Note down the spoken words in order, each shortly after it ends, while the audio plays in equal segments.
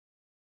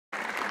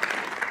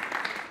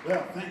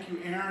Well, thank you,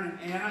 Aaron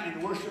and Anna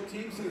and the worship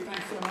team. Say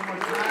thanks so one more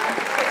time.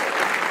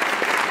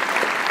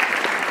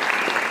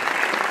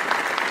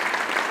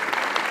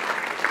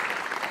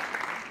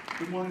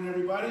 Good morning,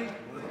 everybody.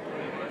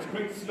 It's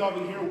great to see all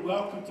of you here.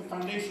 Welcome to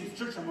Foundations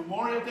Church on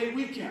Memorial Day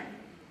weekend.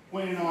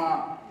 When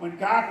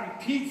God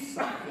repeats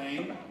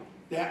something,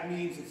 that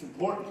means it's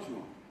important to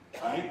him,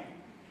 right?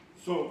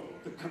 So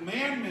the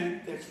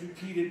commandment that's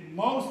repeated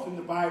most in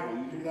the Bible,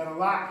 you hear that a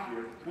lot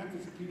here, the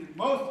commandment that's repeated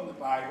most in the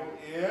Bible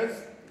is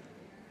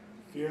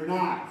fear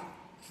not.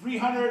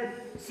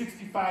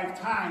 365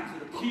 times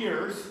it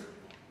appears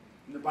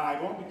in the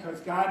Bible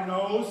because God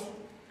knows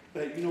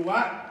that, you know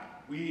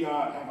what? We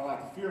have a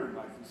lot to fear in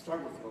life. We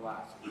struggle with it a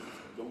lot. So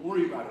don't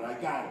worry about it. I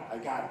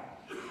got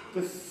it.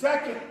 The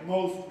second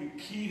most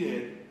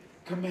repeated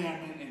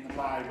commandment in the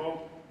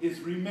Bible is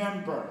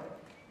remember.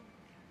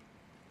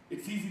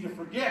 It's easy to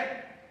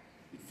forget.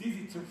 It's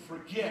easy to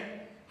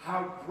forget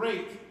how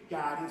great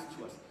God is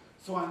to us.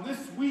 So on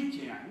this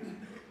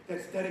weekend,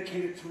 that's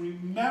dedicated to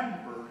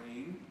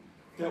remembering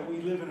that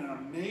we live in an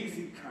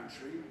amazing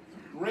country,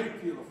 a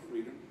great deal of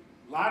freedom,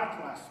 a lot of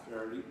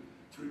prosperity,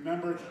 to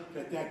remember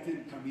that that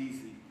didn't come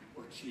easy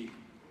or cheap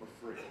or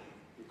free.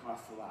 It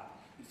costs a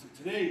lot. And so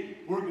today,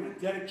 we're going to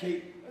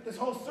dedicate this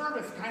whole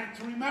service kind of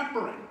to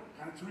remembering,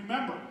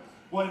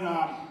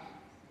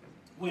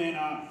 when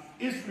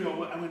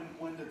Israel,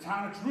 when the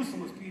town of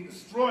Jerusalem was being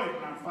destroyed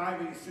around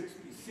 586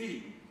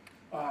 BC,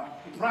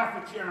 the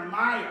prophet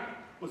Jeremiah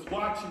was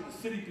watching the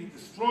city be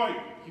destroyed.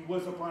 He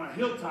was up on a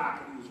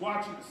hilltop and he was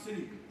watching the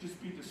city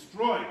just be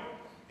destroyed.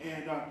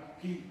 And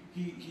he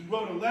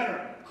wrote a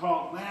letter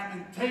called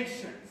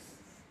Lamentations.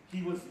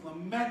 He was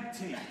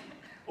lamenting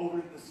over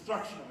the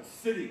destruction of a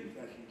city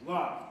that he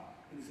loved.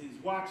 And as he's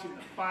watching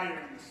the fire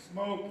and the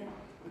smoke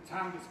and the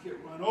town just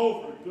get run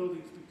over and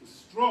buildings be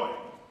destroyed,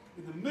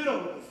 in the middle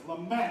of this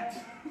lament,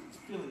 he's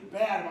feeling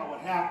bad about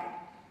what happened.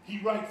 He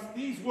writes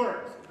these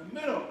words. In the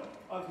middle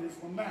of his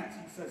lament,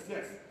 he says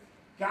this: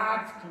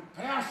 God's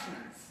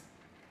compassions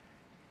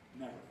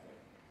never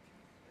fail.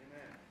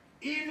 Amen.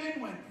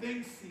 Even when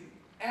things seem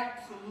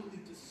absolutely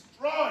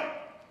destroyed,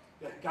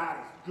 that God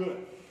is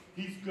good.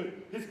 He's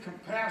good. His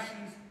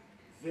compassions,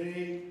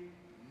 they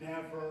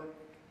never,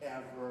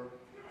 ever,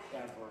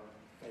 ever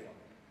fail.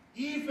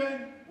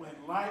 Even when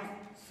life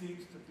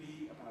seems to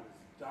be about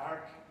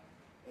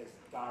as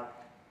dark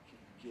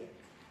can get,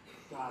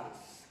 God is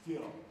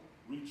still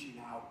reaching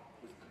out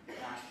with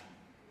compassion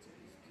to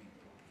his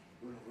people.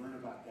 We're going to learn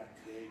about that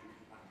today.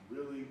 I'm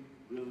really,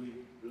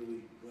 really,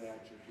 really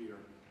glad you're here.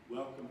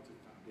 Welcome to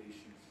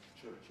Foundations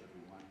Church,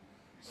 everyone.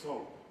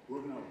 So,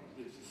 in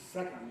just a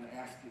second, I'm going to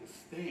ask you to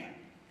stand,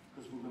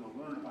 because we're going to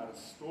learn about a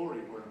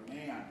story where a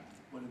man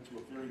went into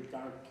a very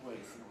dark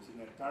place, and it was in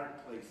that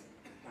dark place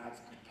that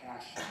God's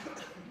compassion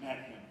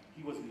met him.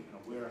 He wasn't even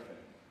aware of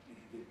it, and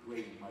he did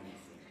great and mighty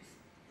things.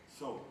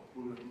 So,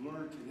 we're going to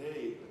learn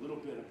today a little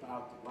bit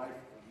about the life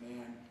of a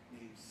man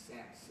named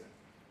Samson.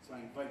 So I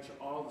invite you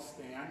all to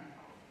stand.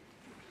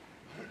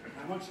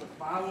 I want you to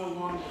follow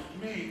along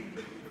with me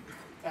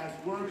as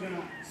we're going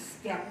to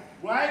step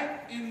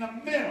right in the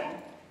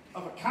middle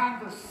of a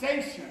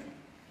conversation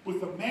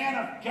with a man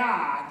of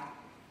God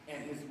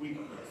and his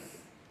weakness.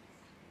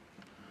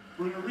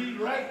 We're going to read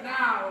right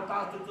now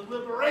about the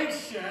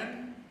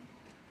deliberation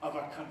of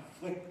a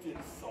conflicted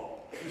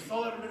soul. Has your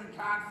soul ever been in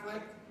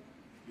conflict?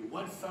 You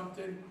want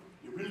something,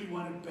 you really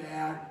want it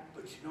bad,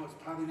 but you know it's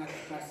probably not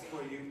the best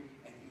for you,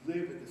 and you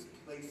live in this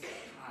place of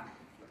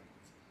conflict.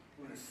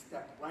 We're going to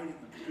step right in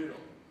the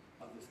middle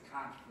of this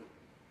conflict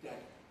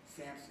that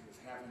Samson is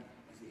having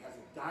as he has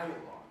a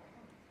dialogue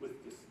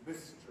with this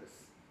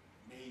mistress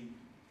named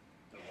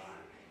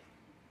Delilah.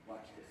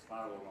 Watch this,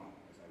 follow along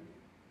as I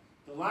read.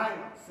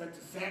 Delilah said to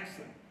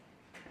Samson,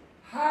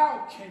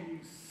 "How can you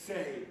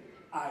say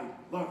I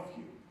love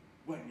you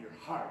when your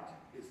heart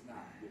is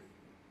not with me?"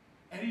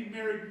 Any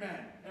married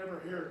men ever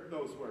hear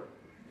those words?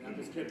 Yeah, I'm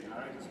just kidding, all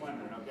right? Just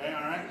wondering, okay?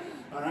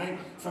 All right?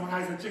 Some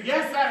guys say,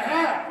 yes, I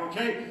have,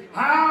 okay?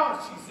 How?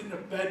 She's in the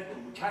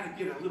bedroom. We kind of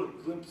get a little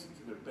glimpse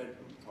into their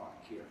bedroom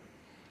talk here.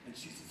 And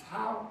she says,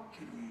 how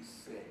can you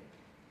say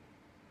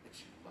that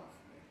you love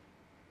me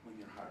when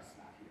your heart's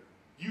not here?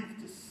 You've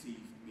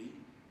deceived me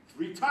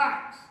 3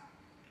 times.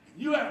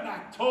 And you have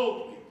not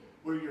told me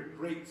where your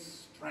great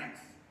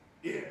strength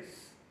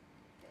is.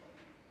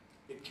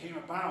 It came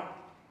about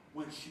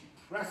when she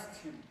pressed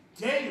him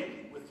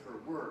daily with her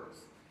words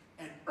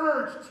and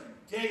urged him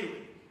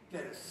daily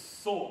that his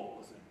soul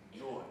was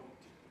annoyed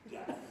to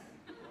death.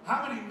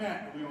 How many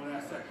men do we want to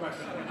ask that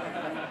question?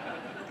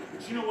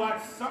 But you know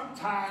what?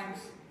 Sometimes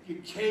you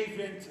cave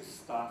into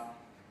stuff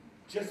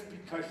just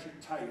because you're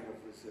tired of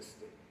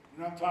resisting.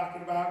 You know what I'm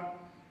talking about?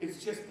 It's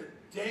just a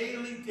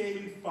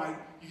daily fight.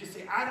 You just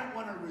say, I don't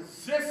want to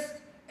resist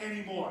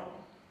anymore.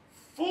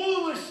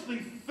 Foolishly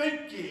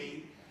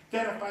thinking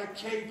that if I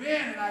cave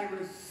in and I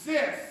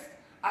resist,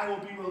 I will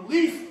be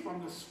released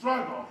from the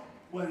struggle,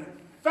 when in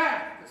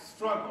fact the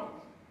struggle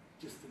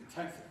just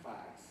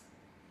intensifies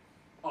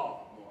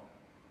all the more.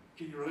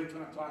 Can you relate to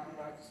what I'm talking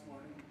about this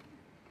morning?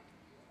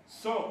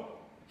 So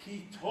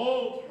he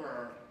told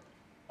her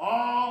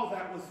all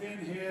that was in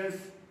his,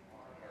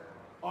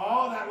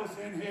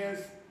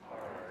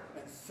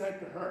 and said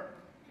to her,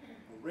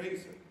 a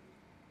razor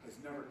has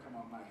never come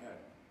on my head.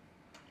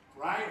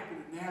 For I have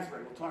been in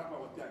Nazareth. We'll talk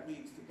about what that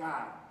means to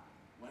God.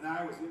 When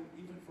I was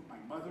even from my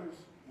mother's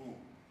womb.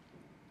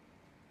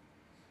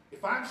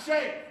 If I'm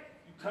shaved,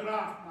 you cut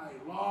off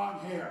my long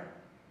hair,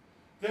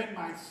 then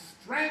my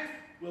strength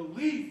will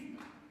leave me,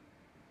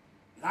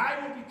 and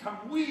I will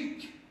become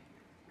weak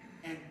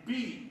and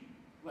be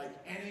like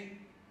any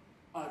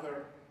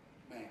other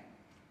man.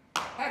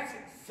 That's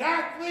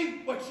exactly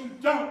what you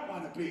don't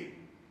want to be.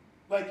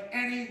 Like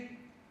any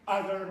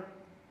other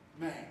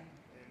man.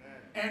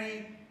 Amen.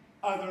 Any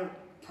other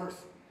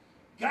person.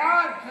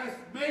 God has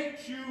made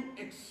you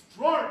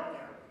extraordinary.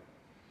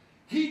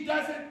 He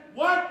doesn't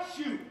want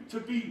you to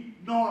be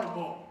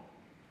normal.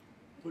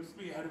 Puts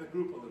me ahead of the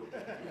group a little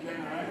bit. Okay,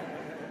 right?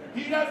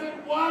 He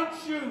doesn't want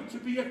you to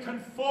be a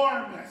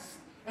conformist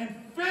and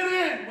fit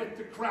in with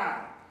the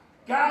crowd.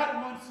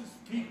 God wants his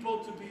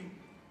people to be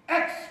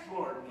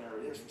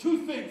extraordinary. There's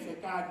two things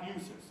that God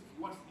uses if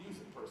he wants to use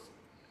a person.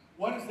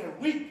 One is their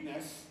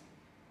weakness.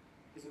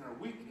 Isn't our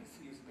weakness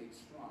he is made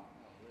strong.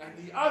 And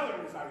the other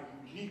is our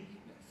uniqueness.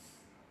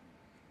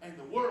 And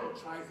the world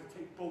tries to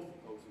take both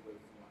of those away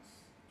from us.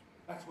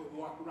 That's why we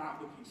walk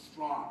around looking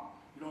strong.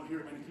 You don't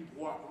hear many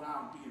people walk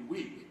around being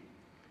weak.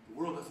 The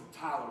world doesn't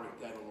tolerate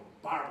that. It'll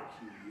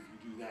barbecue you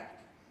if you do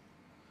that.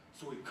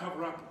 So we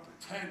cover up and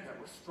pretend that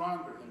we're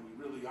stronger than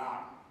we really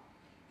are.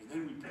 And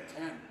then we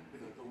pretend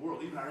that the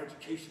world, even our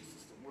education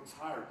system, works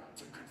hard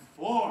to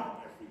conform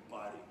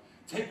everybody.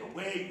 Take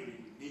away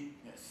your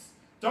uniqueness.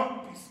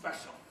 Don't be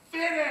special.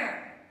 Fit in.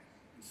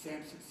 And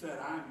Samson said,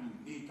 I'm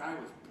unique. I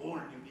was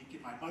born unique.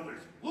 In my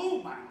mother's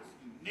womb, I was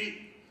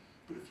unique.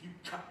 But if you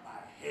cut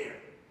my hair,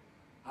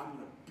 I'm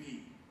going to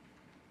be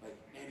like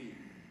any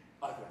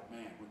other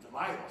man. When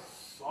Delilah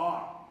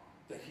saw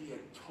that he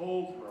had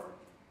told her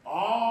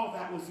all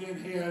that was in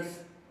his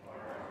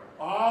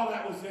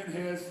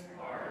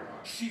heart,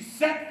 she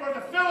sent for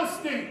the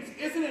Philistines.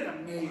 Isn't it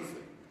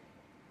amazing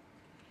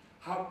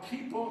how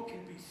people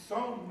can be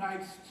so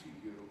nice to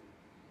you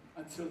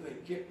until they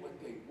get what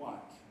they want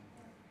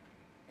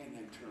and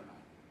then turn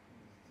on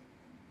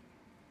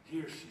you?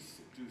 Here she's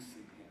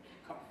seducing him,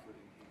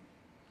 comforting him.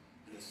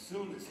 And as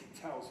soon as he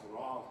tells her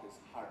all his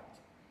heart,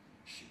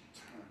 she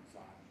turns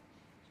on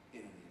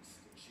him in an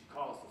instant. She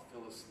calls the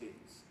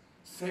Philistines,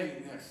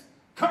 saying this,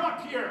 come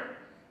up here.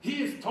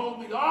 He has told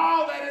me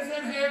all that is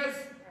in his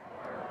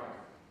heart.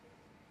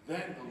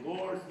 Then the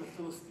lords of the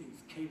Philistines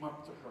came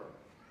up to her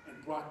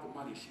and brought the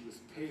money she was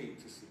paid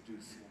to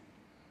seduce him.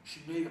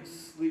 She made him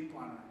sleep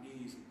on her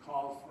knees and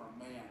called for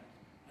a man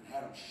and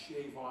had him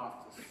shave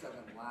off the 7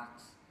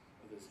 locks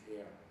of his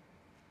hair.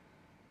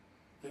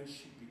 Then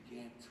she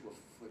began to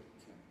afflict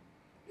him.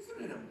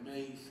 Isn't it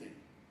amazing?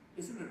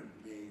 Isn't it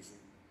amazing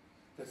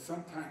that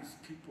sometimes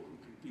people who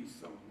can be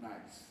so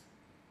nice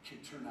can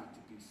turn out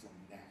to be so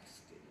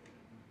nasty?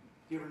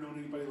 You ever known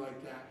anybody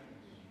like that?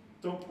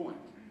 Don't point.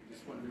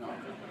 Just want to know.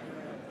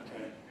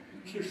 Okay.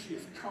 Here she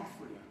is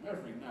comforting him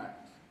every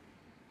night.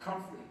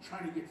 Comforting,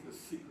 trying to get to the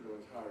secret of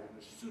his heart. And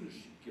as soon as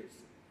she gets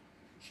it,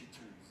 she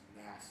turns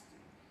nasty.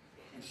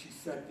 And she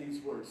said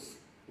these words.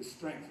 His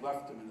strength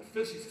left him. And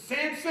she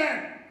said,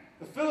 Samson,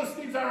 the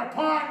Philistines are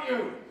upon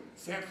you.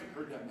 Samson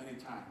heard that many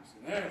times.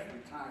 And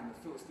every time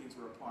the Philistines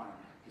were upon him,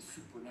 his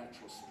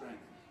supernatural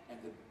strength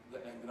ended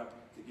up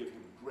to give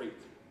him great,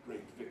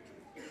 great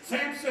victory.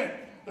 Samson,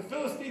 the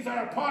Philistines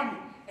are upon you.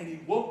 And he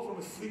woke from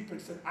his sleep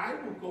and said, I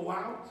will go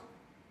out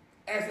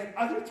as at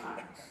other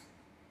times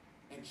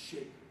and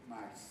shake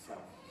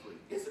myself free.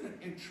 Isn't it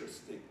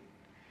interesting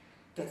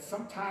that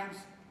sometimes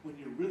when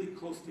you're really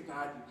close to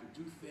God, you can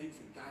do things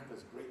and God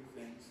does great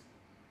things,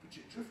 but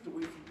you drift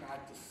away from God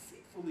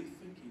deceitfully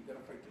thinking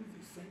that if I do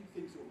these same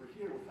things over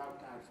here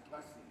without God's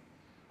blessing,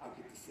 I'll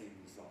get the same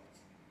results.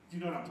 Do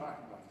you know what I'm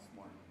talking about this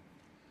morning?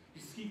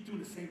 You keep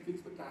doing the same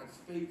things, but God's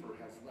favor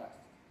has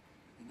left.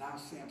 And now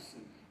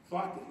Samson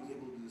thought that he was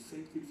able to do the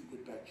same things he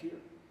did back here,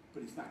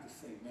 but he's not the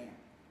same man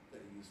that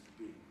he used to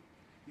be.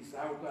 He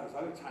said, I will go out as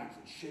other times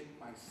and shake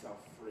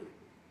myself free.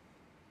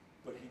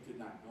 But he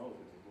did not know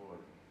that the Lord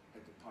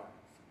had departed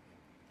from him.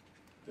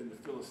 Then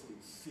the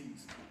Philistines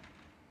seized him,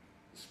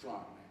 the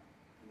strong man.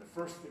 And the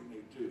first thing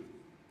they do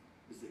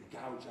is they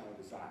gouge out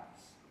his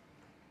eyes.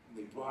 And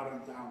they brought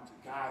him down to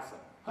Gaza.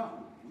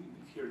 We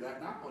hear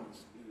that not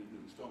once in the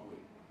news, don't we?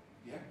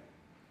 Yeah.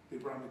 They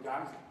brought him to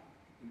Gaza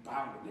and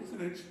bound him.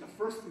 Isn't it interesting? The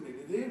first thing they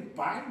did, they didn't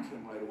bind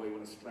him right away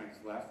when his strength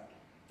left.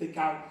 They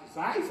gouged his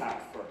eyes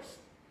out first.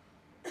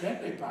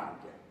 Then they bound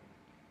him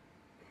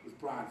with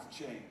bronze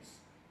chains.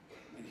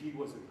 And he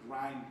was a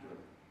grinder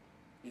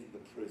in the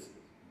prison.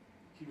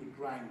 He would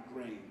grind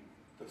grain.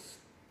 The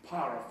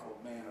powerful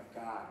man of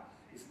God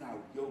is now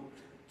yoked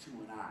to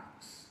an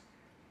ox,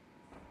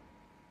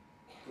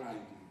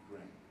 grinding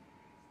grain.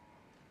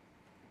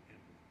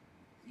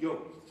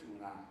 Yoked to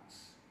an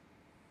ox.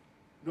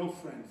 No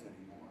friends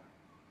anymore.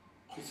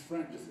 His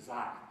friend is his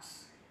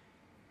ox.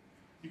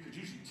 You could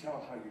usually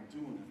tell how you're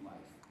doing in life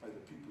by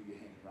the people you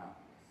hang around with.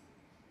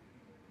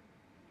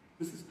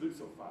 This is good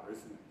so far,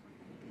 isn't it?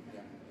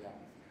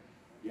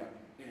 Yeah.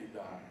 And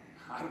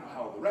I don't know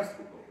how the rest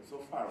will go, but so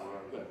far we're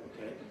all good,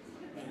 okay?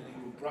 And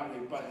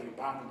they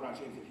bound LeBron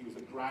James that he was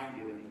a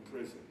grinder in the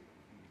prison.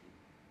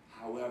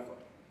 However,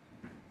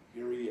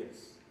 here he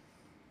is,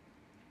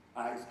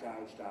 eyes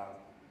gouged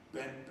out,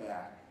 bent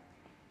back,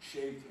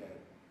 shaved head,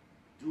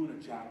 doing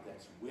a job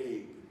that's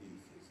way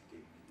beneath his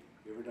dignity.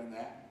 You ever done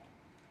that?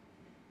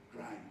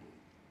 Grinding.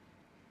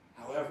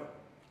 However,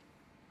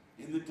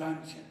 in the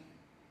dungeon,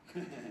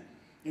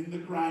 in the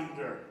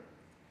grinder,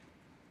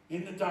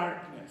 in the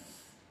darkness,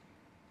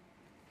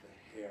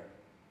 the hair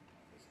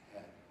of his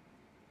head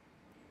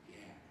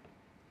began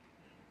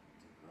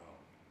to grow.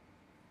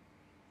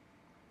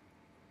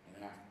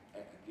 And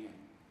again,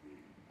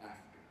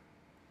 after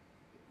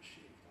it was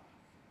shaved off,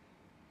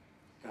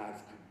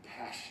 God's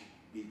compassion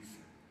meets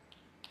him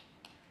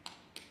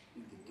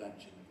in the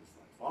dungeon of his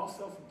life. All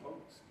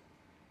self-imposed.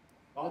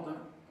 All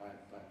done by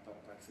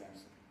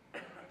Samson.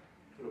 But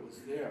it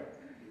was there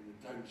in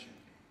the dungeon.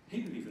 He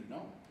didn't even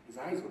know it. His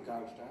eyes were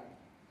gouged out.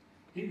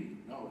 He didn't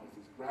even know it as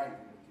he's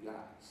grinding with the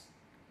eyes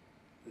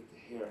that the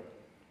hair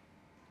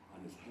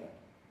on his head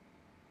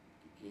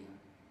began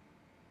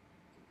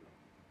to grow.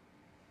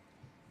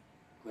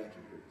 Glad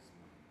you're here this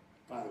morning.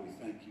 Father, we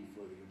thank you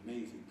for the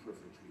amazing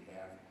privilege we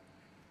have.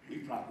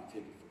 We probably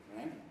take it for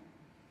granted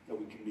that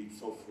we can meet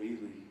so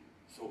freely,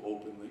 so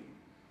openly,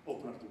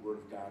 open up the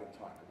Word of God and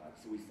talk about it.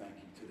 So we thank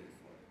you today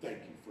for it.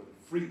 Thank you for the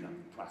freedom,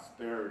 the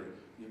prosperity,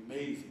 the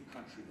amazing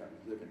country that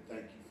we live in.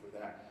 Thank you for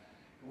that.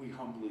 And we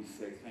humbly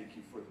say thank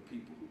you for the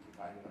people who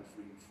provided our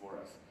freedom for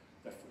us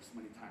that for so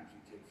many times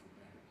we take for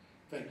granted.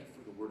 Thank you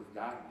for the Word of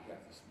God we have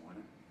this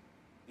morning.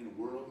 In a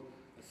world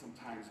that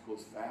sometimes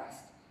goes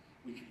fast,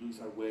 we can lose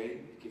our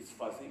way, it gets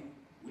fuzzy.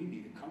 We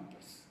need a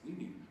compass. We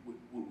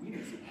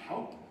need some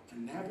help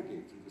to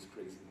navigate through this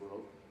crazy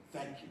world.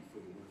 Thank you for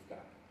the Word of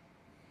God.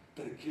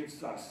 That it gives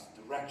us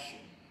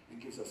direction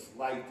and gives us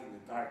light in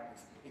the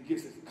darkness. It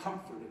gives us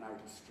comfort in our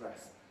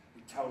distress.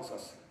 It tells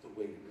us the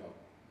way to go.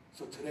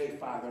 So today,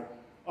 Father,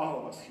 all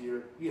of us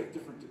here, we have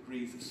different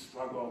degrees of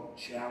struggle,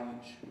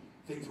 challenge,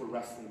 things we're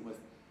wrestling with.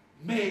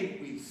 May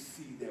we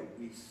see that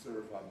we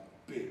serve a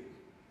big,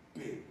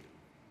 big,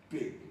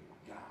 big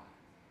God.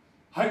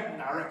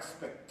 Heighten our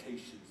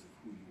expectations of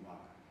who you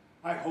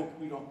are. I hope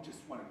we don't just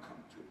want to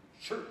come to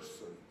a church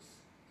service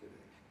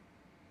today.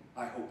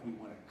 I hope we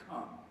want to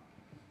come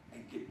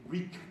and get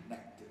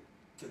reconnected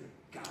to the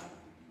God of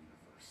the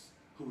universe,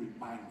 who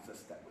reminds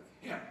us that with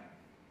him,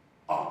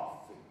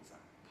 all things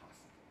are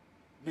possible.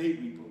 May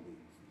we believe.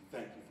 We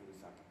thank you for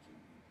this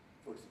opportunity.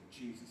 For it's in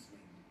Jesus'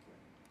 name we pray.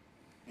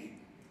 Amen.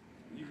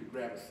 And you can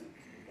grab a seat.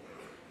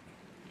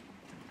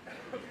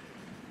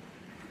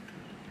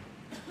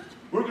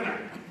 We're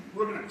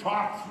gonna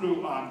talk through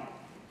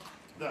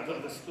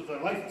the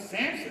life of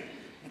Samson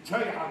and tell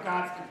you how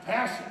God's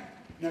compassion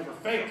never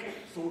fails.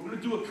 So we're going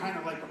to do it kind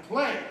of like a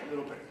play a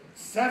little bit.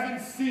 7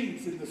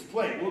 scenes in this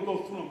play. We'll go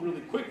through them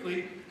really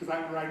quickly because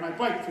I'm going to ride my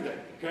bike today,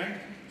 okay?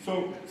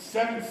 So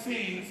 7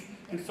 scenes,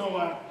 and so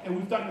and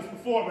we've done this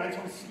before, but I just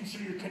want to be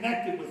sure you're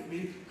connected with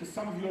me because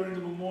some of you are in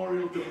the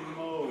Memorial Day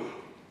mode.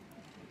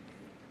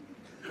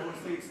 I want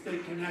to say stay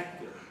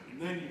connected, and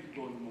then you can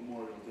go into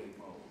Memorial Day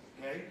mode,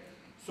 okay?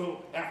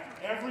 So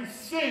after every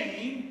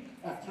scene,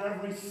 I'm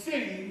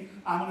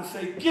going to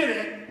say, get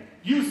it.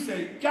 You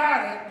say,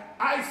 got it.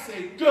 I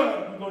say,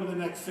 good. We go to the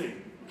next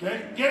scene.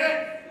 Okay? Get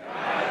it?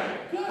 Got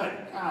it. Good.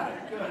 Got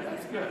it. Good.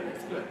 That's good.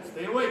 That's good.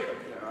 Stay awake up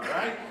there, all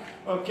right?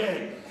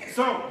 Okay.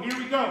 So here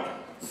we go.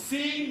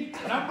 Scene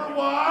number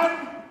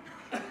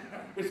 1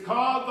 is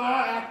called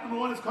act number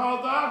 1 is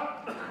called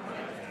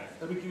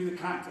let me give you the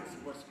context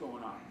of what's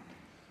going on.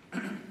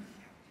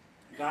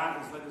 God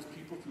has led his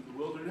people through the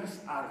wilderness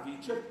out of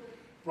Egypt,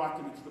 brought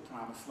them into the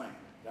promised land.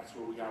 That's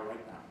where we are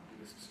right now in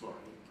this story,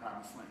 the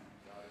promised land.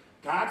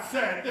 God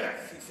said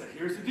this. He said,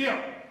 here's the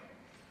deal.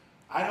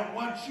 I don't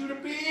want you to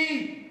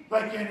be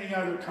like any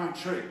other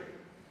country.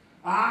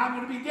 I'm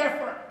going to be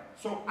different.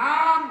 So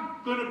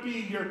I'm going to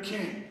be your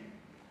king.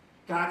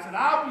 God said,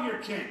 I'll be your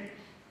king.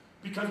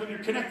 Because when you're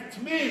connected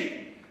to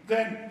me,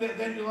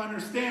 then you'll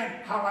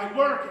understand how I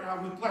work and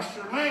how we bless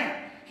your land.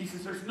 He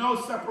says there's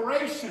no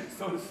separation,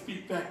 so to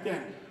speak, back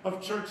then,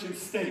 of church and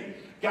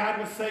state. God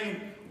was saying,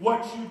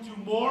 what you do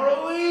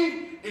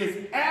morally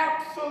is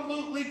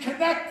absolutely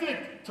connected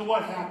to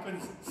what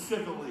happens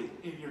civilly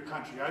in your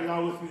country. Are you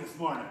all with me this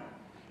morning?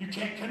 You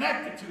can't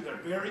connect the two. They're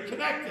very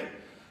connected.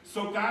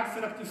 So God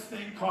set up this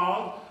thing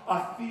called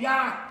a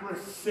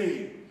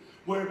theocracy,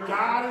 where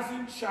God is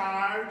in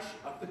charge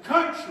of the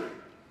country.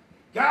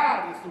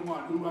 God is the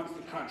one who runs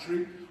the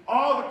country.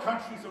 All the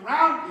countries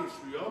around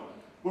Israel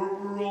were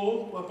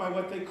ruled by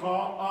what they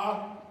call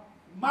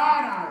a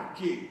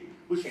monarchy,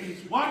 which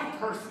means one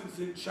person's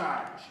in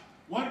charge.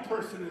 One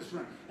person is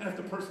running. And if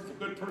the person's a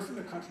good person,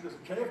 the country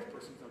doesn't care. If the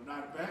person's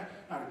not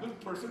a good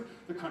person,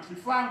 the country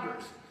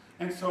flounders.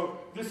 And so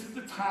this is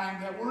the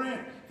time that we're in.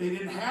 They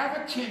didn't have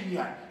a king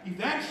yet.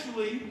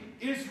 Eventually,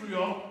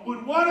 Israel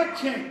would want a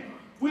king.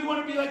 We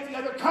want to be like the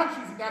other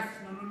countries. And God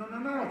says,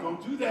 no,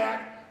 don't do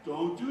that.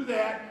 Don't do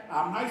that.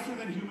 I'm nicer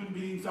than human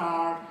beings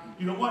are.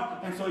 You know what?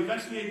 And so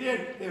eventually they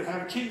did. They would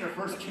have a king. Their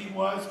first king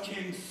was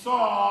King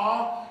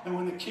Saul. And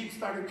when the king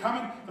started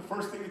coming, the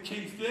first thing the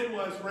kings did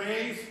was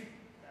raise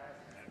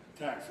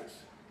taxes.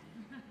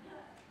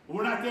 But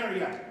we're not there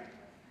yet.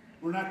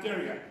 We're not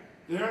there yet.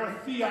 They're a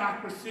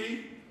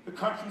theocracy. The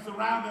countries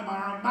around them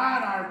are a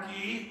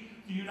monarchy.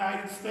 The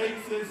United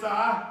States is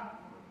a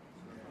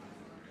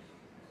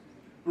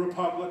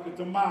republic, a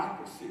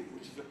democracy,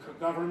 which is a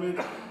government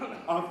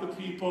of the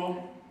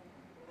people,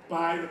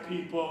 by the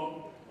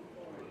people.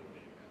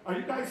 Are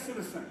you guys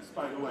citizens,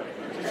 by the way?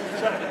 Just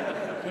checking,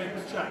 okay?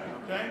 Just checking,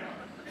 okay?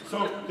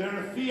 So they're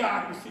a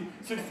theocracy.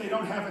 Since they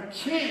don't have a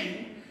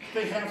king,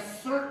 they have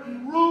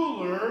certain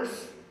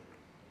rulers,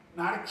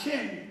 not a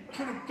king,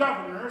 kind of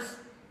governors.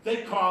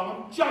 They call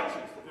them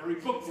judges. The very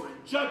book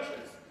word,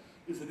 judges,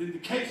 is an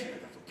indication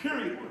that that's a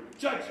period word,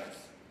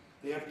 judges.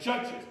 They have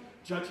judges,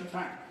 judging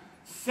time.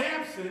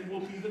 Samson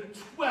will be the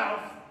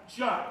 12th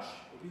judge.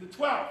 Will be the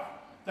 12th.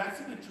 That's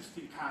an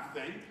interesting kind of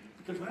thing,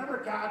 because whenever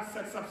God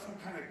sets up some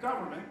kind of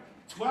government,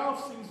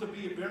 12 seems to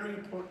be a very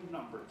important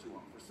number to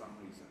him for some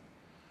reason.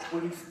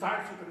 When he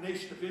starts with the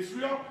nation of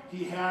Israel,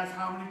 he has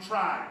how many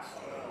tribes?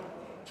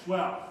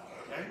 12.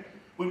 Okay?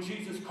 When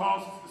Jesus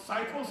calls his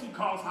disciples, he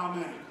calls how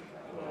many?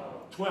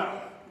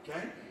 12.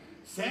 Okay?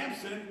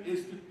 Samson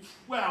is the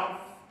 12th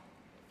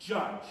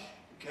judge.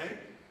 Okay?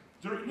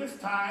 During this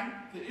time,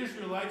 the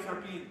Israelites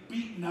are being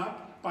beaten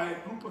up by a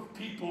group of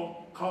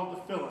people called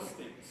the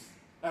Philistines.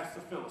 That's the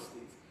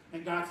Philistines.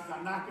 And God says,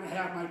 I'm not going to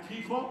have my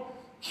people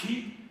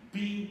keep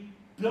being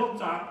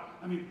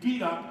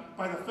beat up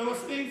by the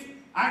Philistines.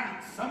 I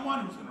need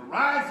someone who's going to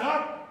rise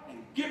up and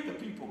give the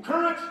people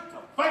courage to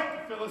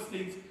fight the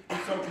Philistines. And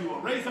so he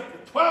will raise up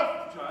the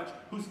 12th judge,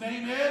 whose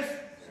name is?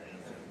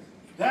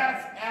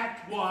 That's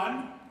Act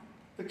 1,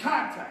 the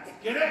context.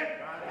 Get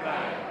it?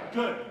 Right.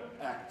 Good.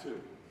 Act 2.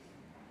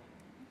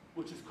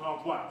 Which is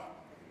called what?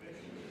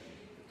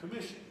 The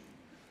commission.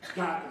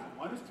 God doesn't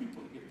want his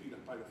people to get beat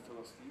up by the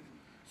Philistines.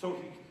 So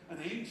an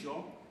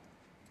angel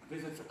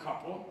visits a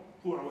couple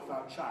who are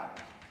without child.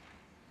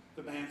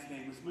 The man's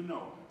name is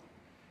Manoah.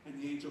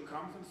 And the angel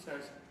comes and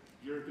says,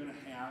 you're going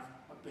to have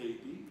a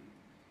baby.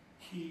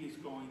 He is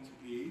going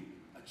to be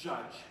a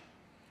judge.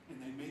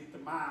 And they make the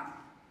mom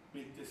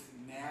make this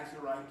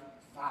Nazarite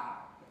vow.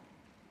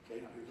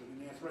 Okay, now here's what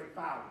the Nazarite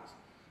vow is.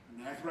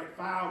 The Nazarite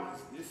vow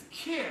is this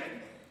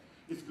kid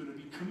is going to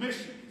be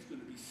commissioned. He's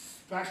going to be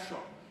special.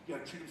 You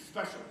got to treat him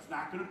special. He's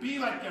not going to be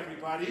like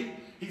everybody.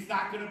 He's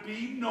not going to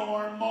be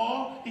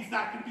normal. He's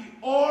not going to be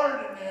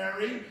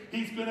ordinary.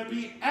 He's going to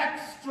be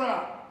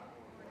extra.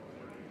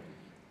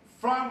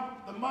 From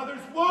the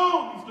mother's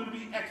womb, he's going to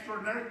be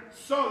extraordinary.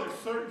 So there's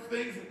certain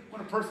things that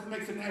when a person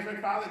makes a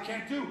Nazarite vow they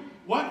can't do.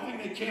 One thing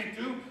they can't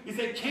do is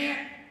they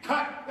can't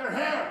cut their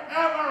hair,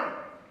 ever.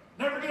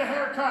 Never get a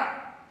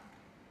haircut.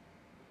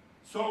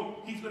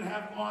 So he's going to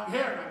have long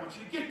hair. And I want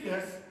you to get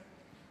this.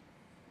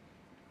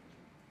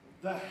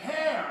 The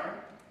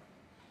hair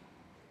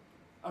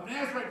of an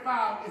Nazarite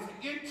vow is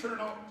an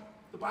internal,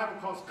 the Bible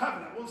calls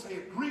covenant. We'll say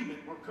agreement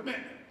or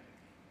commitment.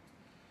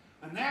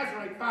 A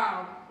Nazarite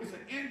vow is an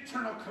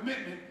internal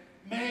commitment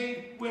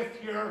made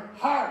with your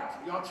heart.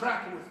 Y'all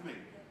tracking with me?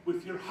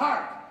 With your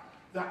heart.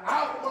 The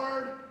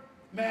outward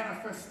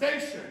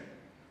manifestation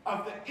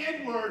of the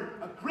inward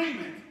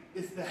agreement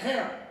is the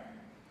hair.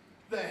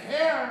 The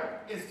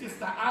hair is just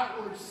the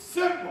outward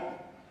symbol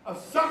of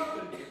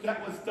something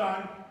that was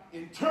done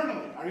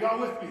internally. Are y'all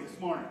with me this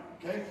morning?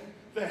 Okay?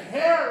 The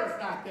hair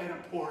is not that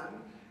important.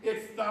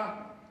 It's the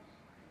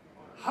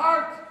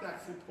heart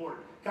that's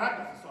important. God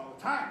does this all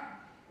the time.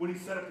 When he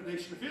set up the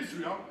nation of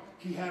Israel,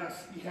 he had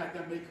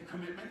them make a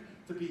commitment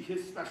to be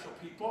his special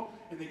people,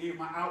 and they gave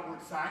him an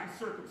outward sign,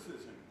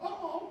 circumcision.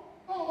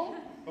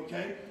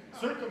 Okay?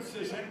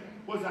 Circumcision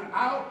was an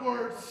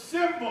outward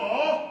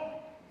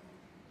symbol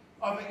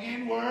of an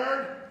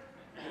inward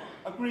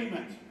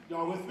agreement.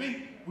 Y'all with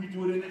me? We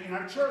do it in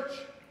our church.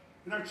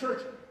 In our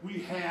church, we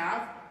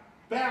have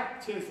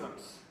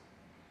baptisms.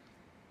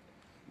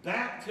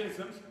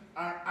 Baptisms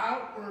are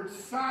outward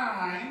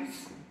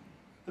signs.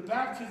 The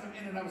baptism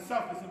in and of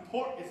itself is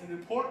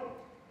important.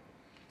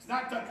 It's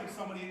not done to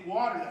somebody in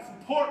water. That's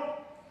important.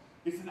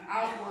 It's an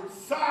outward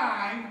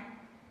sign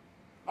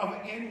of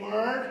an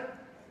inward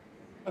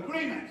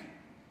agreement.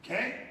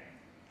 Okay?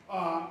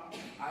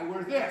 I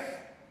wear this.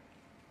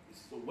 This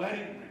is the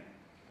wedding ring.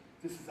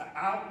 This is an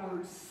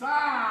outward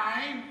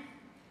sign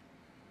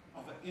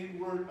of an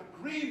inward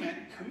agreement,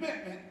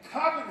 commitment,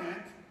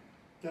 covenant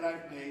that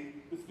I've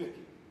made with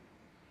Vicki.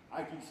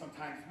 I do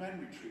sometimes men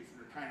retreats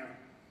that are kind of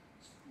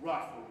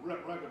rough or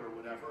rugged or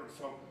whatever, and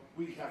so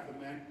we have the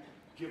men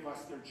give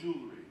us their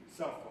jewelry,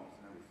 cell phones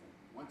and everything.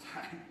 One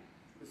time,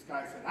 this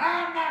guy said,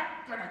 I'm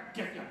not going to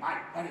give you my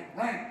wedding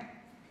ring.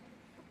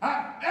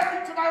 I'm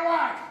married to my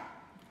wife.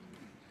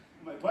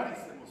 And my buddy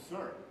said, well,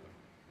 sir,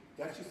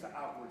 that's just an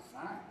outward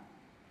sign.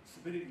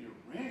 Submitting your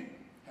ring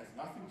has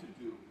nothing to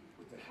do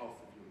with the health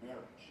of your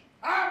marriage.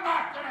 I'm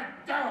not going to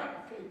do it.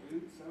 Okay,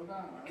 dude, settle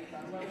down. All right,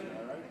 God love you.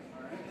 All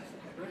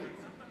right, great.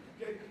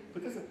 Okay.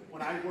 But this is,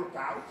 when I work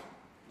out,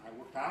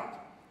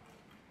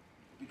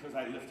 because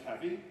I lift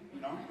heavy, you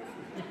know.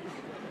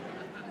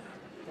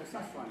 That's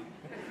not funny.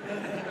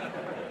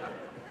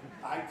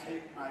 I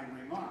take my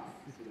ring off,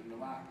 put it in the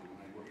locker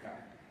when I work out,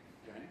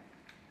 okay?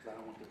 Because I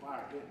don't want the bar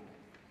hitting me.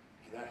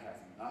 And that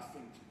has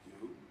nothing to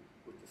do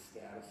with the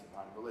status of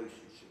our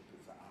relationship.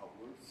 It's an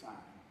outward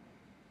sign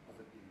of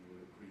an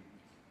inward agreement.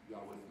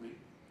 Y'all with me?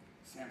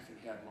 Samson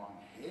had long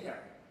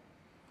hair,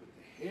 but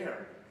the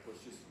hair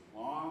was just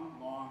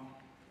long,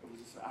 it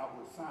was just an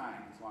outward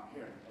sign, his long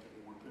hair.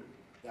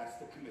 That's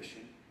the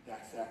commission.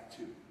 That's Act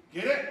 2.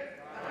 Get it?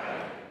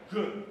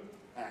 Good.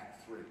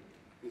 Act 3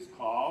 is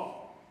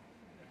called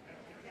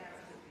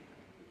catastrophe.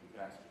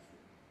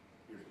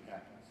 Here's what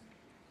happens.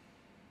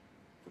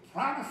 The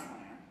Promised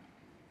Land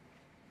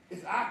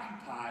is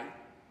occupied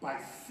by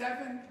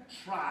 7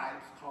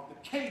 tribes called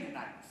the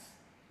Canaanites.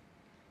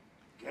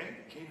 Okay?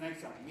 The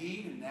Canaanites are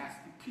mean and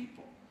nasty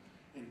people.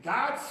 And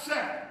God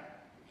said,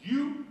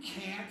 you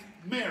can't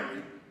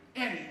marry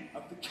any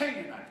of the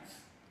Canaanites.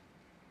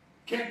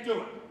 Can't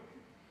do it.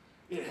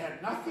 It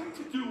had nothing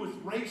to do with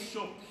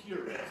racial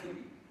purity.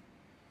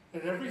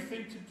 It had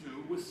everything to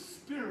do with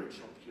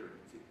spiritual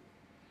purity.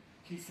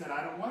 He said,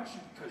 I don't want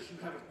you because you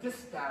have this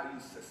value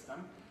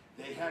system.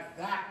 They have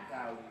that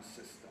value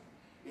system.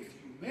 If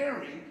you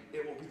marry,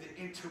 it will be the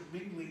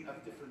intermingling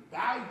of different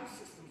value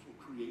systems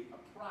will create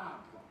a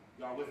problem.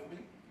 Y'all with me?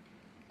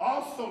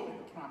 Also in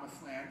the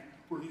Promised Land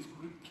were these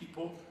group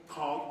people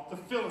called the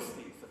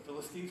Philistines. The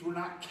Philistines were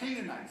not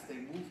Canaanites. They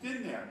moved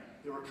in there.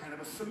 They were kind of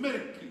a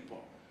Semitic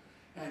people.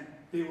 And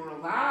they were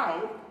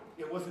allowed,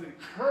 it wasn't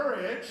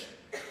encouraged,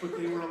 but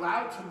they were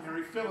allowed to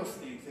marry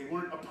Philistines. They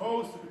weren't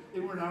opposed to it. They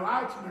weren't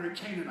allowed to marry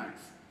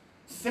Canaanites.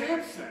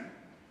 Samson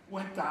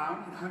went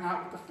down and hung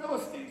out with the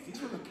Philistines.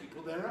 These were the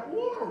people they're at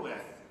war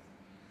with.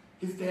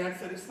 His dad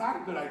said, it's not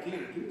a good idea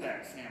to do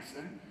that,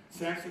 Samson.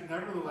 Samson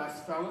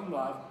nevertheless fell in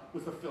love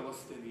with a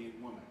Philistinian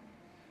woman.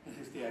 And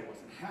his dad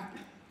wasn't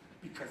happy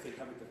because they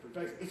have a different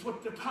base. It's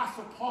what the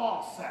Apostle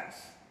Paul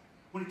says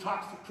when he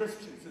talks to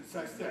Christians and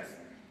says this,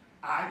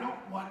 I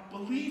don't want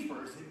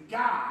believers in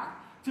God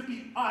to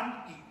be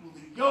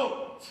unequally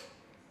yoked.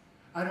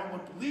 I don't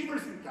want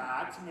believers in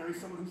God to marry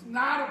someone who's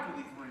not a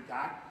believer in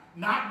God,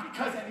 not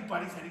because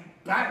anybody's any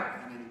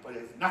better than anybody.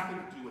 It has nothing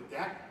to do with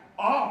that.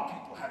 All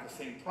people have the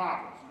same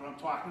problems. You know what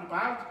I'm talking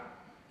about?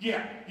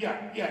 Yeah.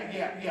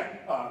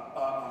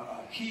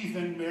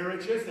 Heathen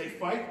marriages, they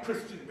fight.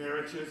 Christian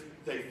marriages,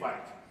 they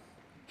fight.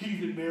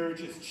 Heathen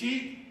marriages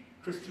cheat.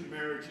 Christian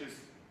marriages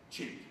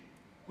cheat.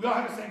 We all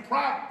have the same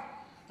problem.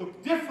 The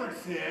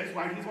difference is,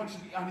 why he doesn't want you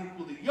to be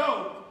unequally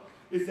yoked,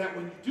 is that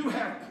when you do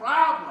have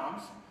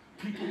problems,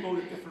 people go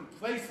to different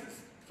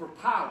places for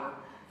power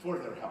for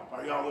their help.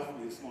 Are y'all with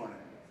me this morning?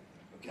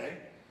 Okay?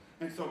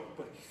 And so,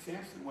 but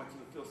Samson went to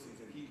the Philistines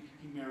and he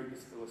married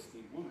this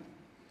Philistine woman.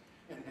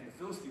 And the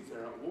Philistines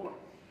are at war.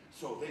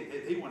 So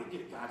they want to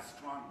get God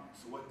strong men.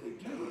 So what they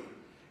do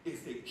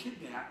is they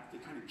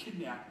kind of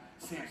kidnap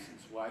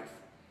Samson's wife,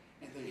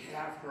 and they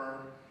have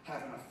her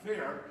have an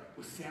affair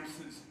with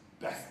Samson's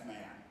best man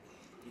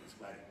at his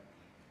wedding.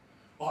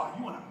 Oh,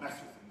 you want to mess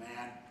with a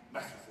man?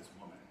 Mess with this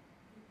woman.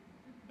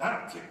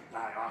 That'll tick the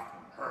guy off in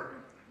a hurry.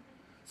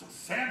 So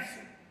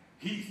Samson,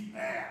 he's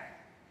mad.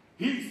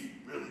 He's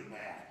really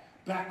mad.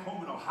 Back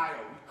home in Ohio,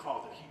 we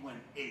called it he went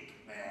ape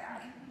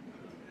mad.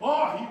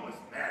 Oh, he was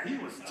mad. He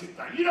was ticked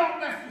off. You don't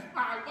mess with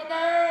my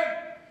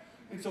woman!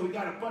 And so he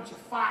got a bunch of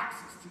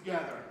foxes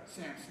together,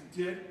 Samson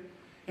did.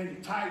 And he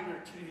tied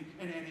their,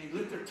 and he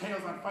lit their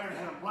tails on fire and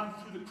had them run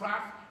through the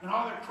crops, and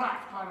all their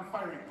crops caught on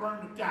fire. He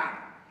burned them down.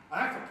 Now,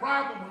 that's a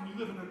problem when you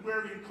live in an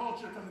agrarian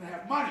culture that doesn't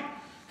have money,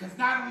 because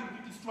not only do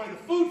you destroy the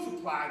food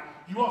supply,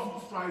 you also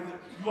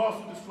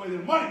destroy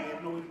their money. They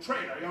have no way to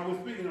trade. Are y'all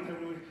with me? They don't have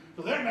any way.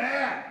 So they're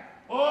mad.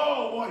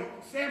 Oh boy,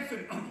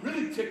 Samson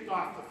really ticked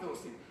off the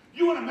Philistines.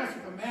 You want to mess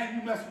with a man,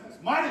 you mess with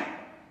his money.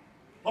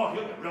 Oh,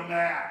 he'll get real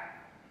mad.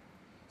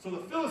 So the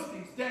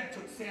Philistines then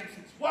took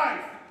Samson's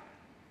wife,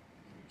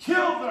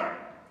 killed her,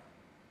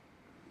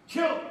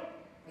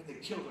 and they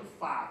killed her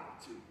father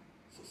too.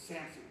 So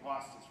Samson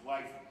lost his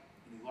wife,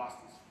 and he lost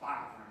his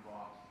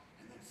father-in-law,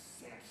 and then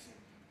Samson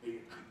made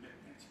a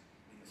commitment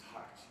in his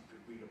heart. You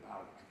could read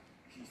about it.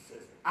 He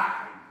says,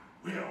 I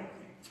will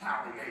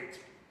retaliate.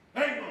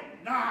 They will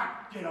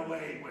not get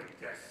away with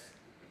this.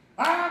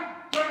 I'm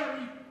going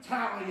to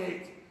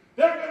retaliate.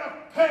 They're going to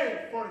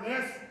pay for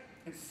this.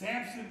 And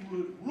Samson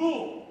would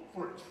rule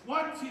for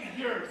 20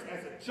 years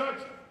as a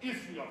judge of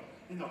Israel.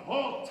 And the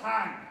whole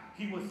time,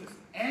 he was this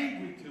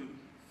angry dude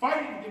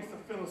fighting against the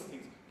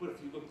Philistines. But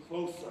if you look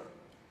closer,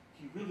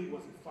 he really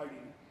wasn't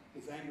fighting.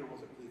 His anger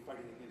wasn't really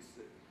fighting against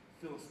the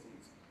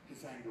Philistines.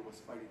 His anger was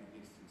fighting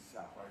against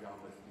himself. Are y'all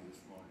with me this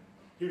morning?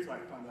 Here's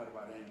what I found out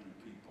about angry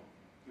people.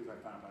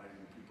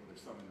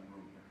 There's some in the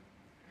room here.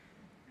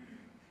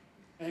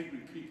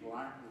 Angry people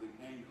aren't really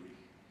angry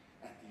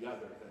at the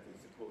other that they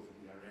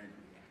supposedly are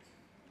angry at.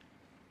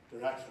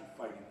 They're actually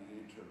fighting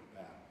an internal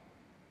battle.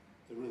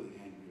 They're really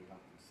angry about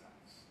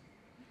themselves.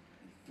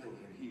 And Phil,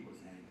 he was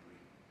angry.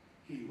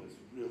 He was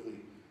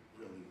really,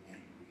 really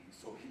angry. And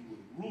so he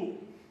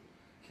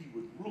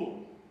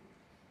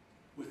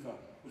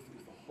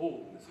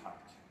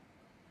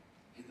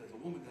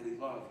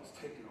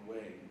taken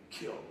away and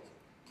killed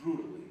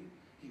brutally.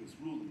 He was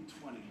ruling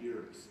 20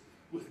 years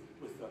with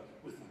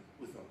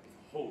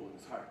a hole in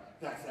his heart.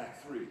 That's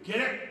Act 3. Get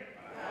it?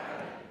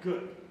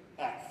 Good.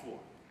 Act 4.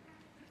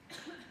 The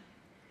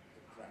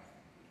crap.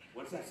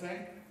 What does that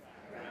say?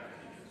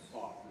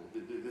 Oh,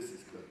 this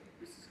is good.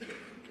 This is good.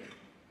 Okay.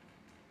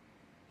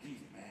 He's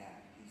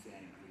mad. He's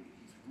angry.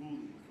 He's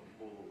ruling with a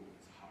hole in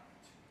his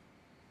heart.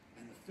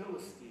 And the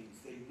Philistines,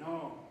 they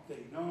know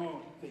they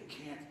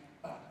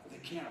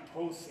can't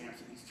oppose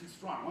Samson. He's too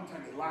strong. One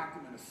time they locked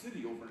him in a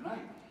city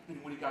overnight,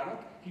 and when he got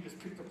up, he just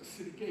picked up the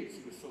city gates.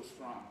 He was so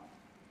strong.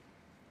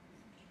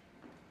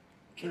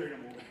 Carried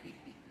him away.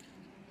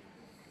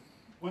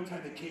 One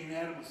time they came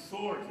at him with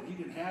swords, and he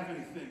didn't have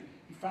anything.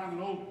 He found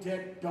an old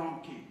dead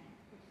donkey,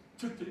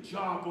 took the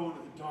jawbone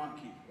of the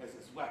donkey as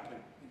his weapon,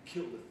 and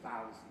killed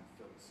 1,000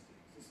 Philistines.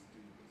 This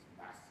dude was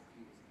massive.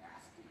 He was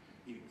nasty.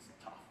 He was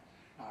tough.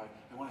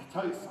 I want to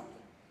tell you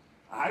something.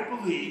 I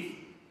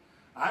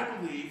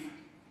believe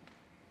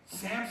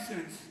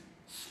Samson's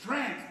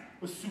strength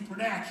was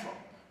supernatural.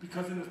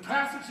 Because in the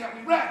passage that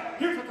we read,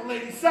 here's what the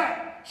lady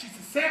said. She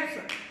said,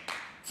 Samson,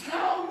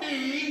 tell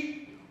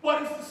me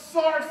what is the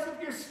source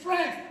of your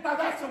strength. Now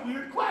that's a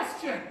weird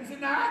question, is it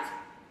not?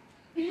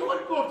 You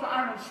wouldn't go up to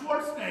Arnold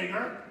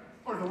Schwarzenegger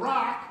or The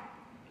Rock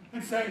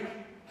and say,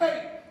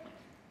 hey,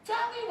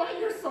 tell me why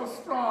you're so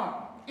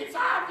strong. It's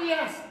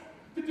obvious.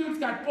 The dude's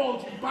got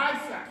bulging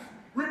biceps,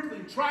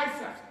 rippling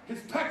triceps. His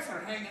pecs are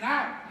hanging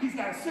out. He's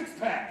got a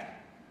six-pack.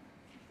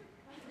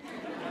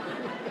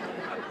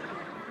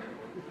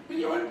 But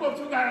you wouldn't go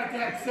to a guy like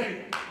that and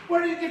say,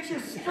 where do you get your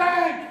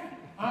strength?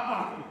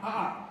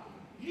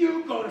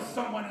 You go to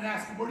someone and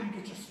ask them, where do you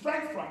get your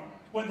strength from?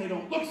 When they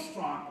don't look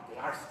strong, but they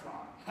are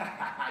strong.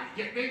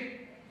 You get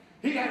me?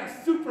 He had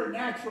a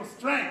supernatural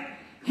strength.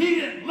 He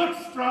didn't look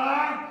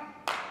strong.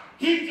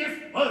 He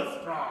just was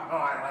strong. Oh,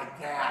 I like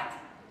that.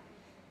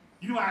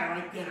 You know why I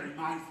like that? It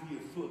reminds me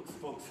of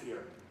folks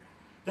here.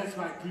 That's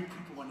why I greet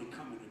people when they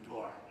come in the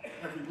door.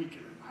 Every week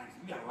it reminds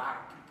me. We got a lot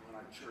of people in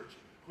our church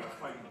who are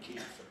fighting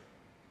cancer.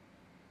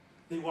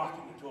 They walk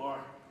in the door,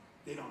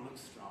 they don't look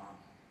strong,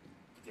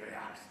 but they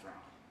are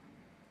strong.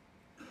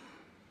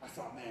 I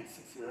saw a man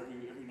sits here every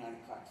 9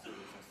 o'clock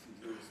service. I see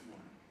here this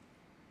morning.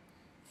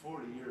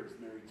 40 years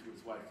married to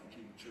his wife. They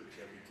came to church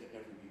every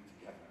week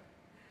together.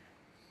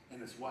 And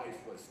his wife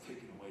was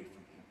taken away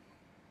from him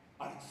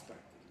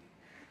unexpectedly.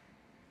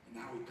 And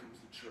now he comes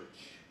to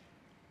church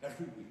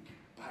every week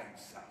by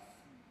himself.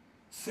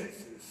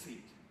 Sits in a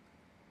seat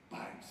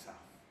by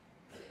himself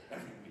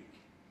every week.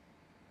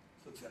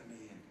 Looks at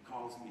me and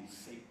calls me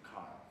St.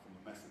 Carl from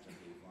a message I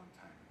gave a long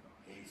time ago.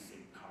 Hey,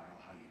 St.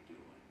 Carl, how you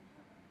doing?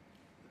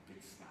 The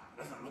big smile.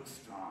 Doesn't look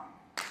strong.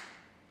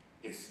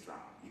 It's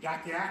strong. You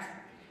got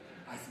that?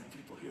 I see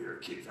people here, their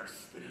kids are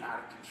spinning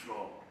out of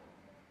control.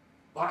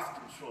 Lost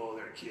control of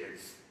their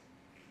kids.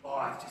 Oh,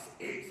 it just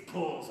aches,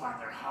 pulls on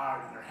their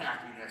heart and their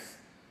happiness.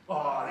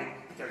 Oh,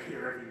 they're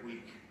here every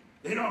week.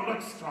 They don't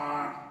look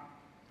strong.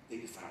 They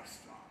just are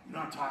strong. You know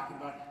what I'm talking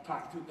about?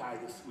 Talked to a guy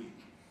this week.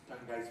 He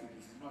says,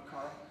 you know,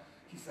 Carl?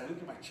 He said, look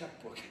at my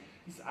checkbook.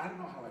 He said, I don't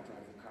know how I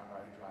drive the car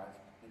I drive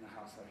in the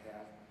house I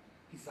have.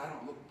 He said, I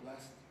don't look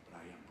blessed, but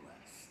I am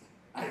blessed.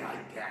 I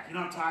like that. You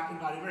know what I'm talking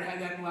about? You ever had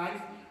that in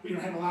life? Where you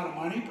don't have a lot of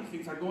money, but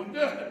things are going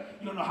good.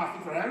 You don't know how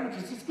things are happening, but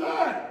it's just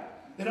good.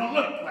 They don't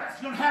look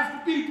blessed. You don't have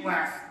to be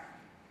blessed.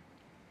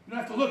 You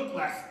don't have to look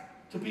blessed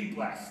to be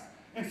blessed.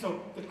 And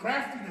so the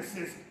craftiness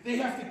is they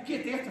have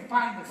to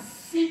find the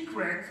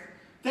secret.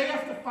 They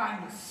have to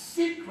find the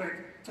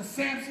secret to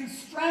Samson's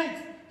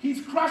strength.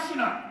 He's crushing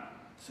them.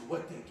 So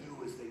what they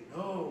do is they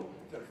know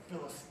their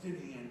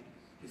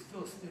his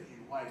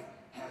Philistinian wife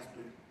has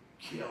been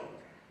killed.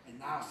 And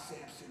now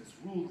Samson is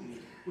ruling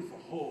with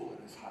a hole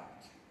in his heart.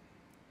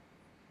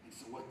 And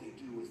so what they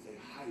do is they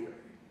hire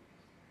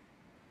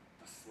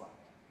a slut,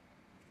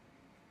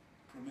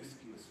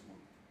 promiscuous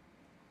woman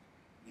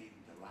named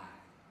Delilah,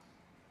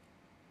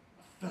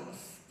 a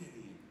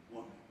Philistinian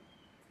woman.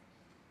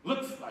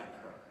 Looks like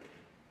her,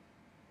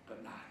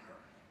 but not her.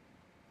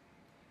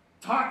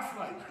 Talks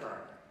like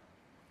her,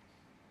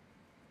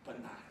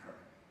 but not her.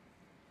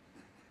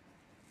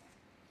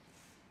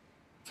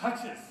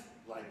 Touches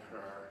like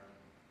her,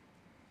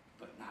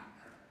 but not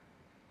her.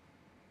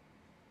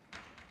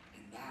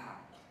 And now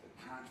the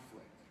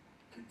conflict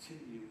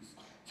continues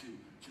to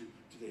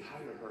they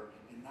hire her,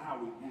 and now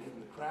we move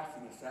from the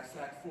craftiness, that's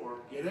Act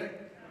 4, get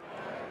it?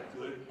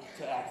 Good.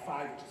 To Act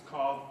 5, which is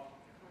called,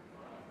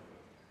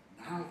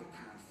 now the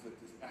conflict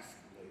is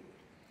escalated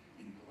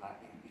in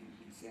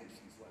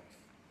Samson's life.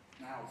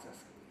 Now it's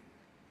escalated.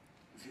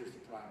 Because here's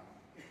the problem.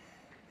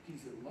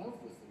 He's in love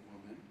with a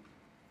woman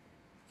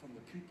from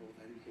the people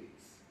that he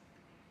hates.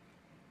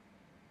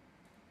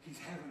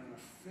 He's having an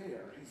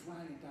affair. He's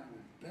lying down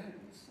in bed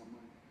with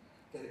someone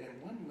that at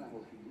one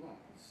level he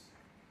loves,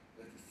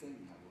 but at the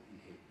same level he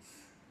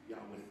hates.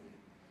 Y'all with me?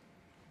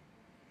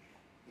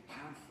 The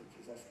conflict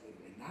has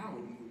escalated, and now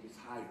it even gets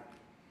higher.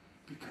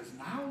 Because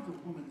now the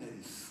woman that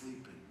he's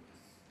sleeping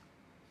with,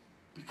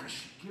 because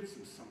she gives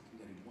him something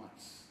that he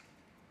wants,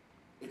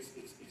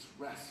 It's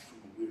rest from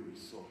a weary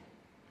soul.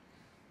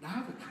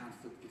 Now the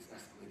conflict gets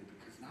escalated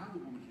because now the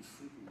woman he's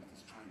sleeping with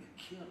is trying to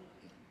kill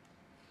him.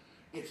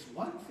 It's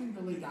one thing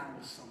to lay down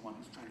with someone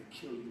who's trying to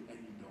kill you and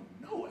you don't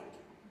know it.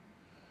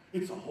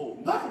 It's a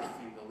whole other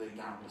thing to lay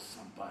down with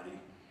somebody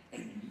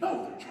and you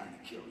know they're trying to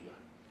kill you.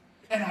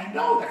 And I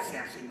know that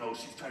Samson knows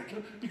she's trying to kill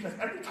him because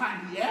every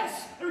time she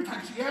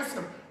asks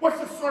him, what's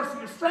the source of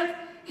your strength?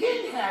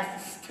 He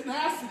has the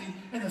tenacity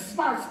and the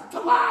smarts to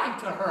lie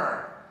to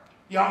her.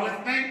 Y'all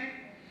with me?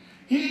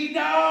 He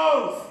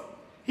knows.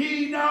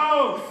 He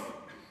knows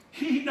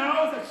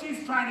that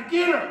she's trying to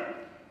get her.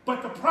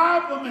 But the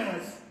problem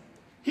is,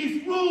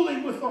 he's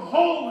ruling with a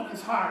hole in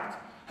his heart.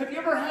 Have you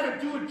ever had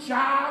to do a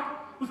job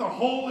with a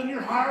hole in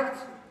your heart?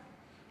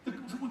 The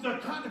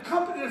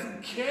company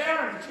doesn't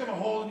care that you have a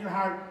hole in your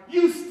heart.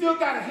 You still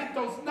got to hit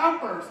those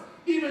numbers,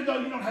 even though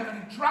you don't have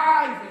any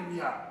drive in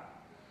you.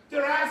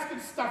 They're asking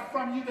stuff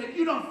from you that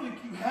you don't think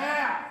you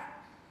have.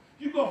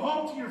 You go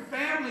home to your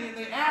family and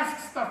they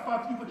ask stuff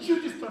of you, but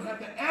you just don't have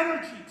the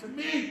energy to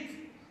meet.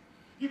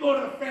 You go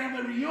to a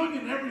family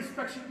reunion and everybody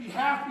expects you to be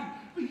happy,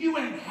 but you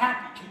ain't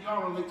happy. Can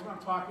y'all relate to what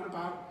I'm talking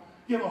about?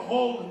 You have a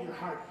hole in your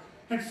heart.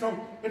 And so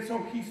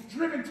he's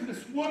driven to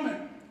this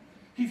woman.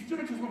 He's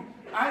driven to this woman.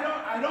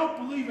 I don't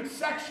believe it's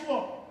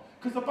sexual,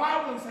 because the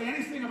Bible doesn't say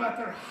anything about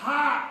their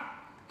hot,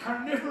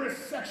 carnivorous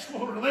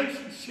sexual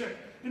relationship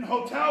in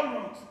hotel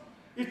rooms.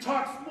 It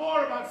talks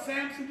more about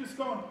Samson just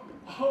going,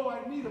 oh,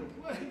 I need a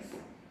place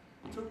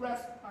to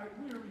rest my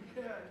weary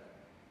head.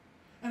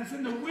 And it's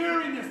in the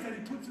weariness that he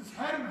puts his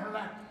head in her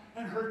lap,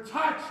 and her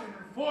touch and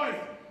her voice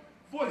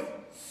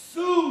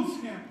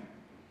soothes him.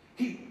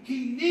 He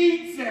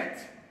needs it.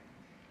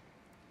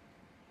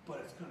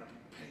 But it's going to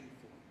be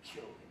painful and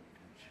kill him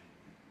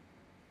eventually.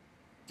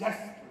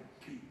 Desperate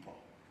people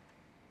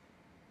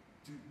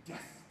do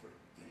desperate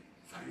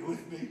things. Are you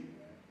with me?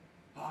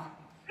 Huh?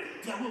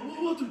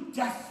 We'll do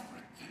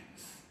desperate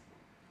things.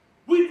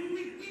 We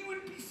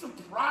would be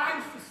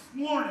surprised this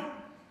morning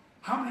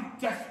how many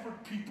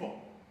desperate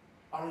people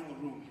are in the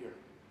room here.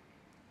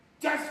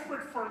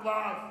 Desperate for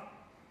love.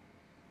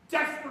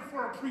 Desperate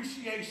for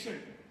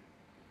appreciation.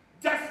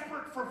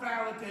 Desperate for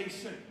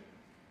validation.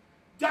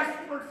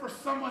 Desperate for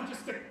someone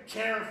just to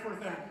care for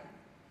them.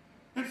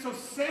 And so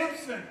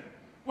Samson,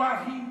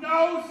 while he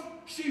knows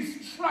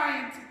she's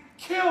trying to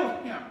kill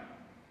him,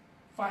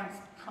 finds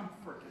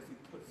comfort as he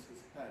puts his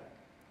head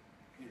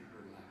in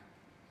her lap.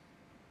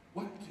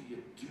 What do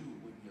you do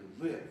when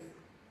you live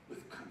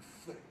with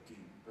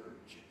conflicting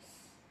urges?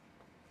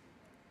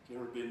 You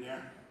ever been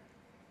there?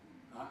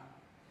 Huh?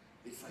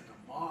 It's like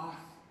a moth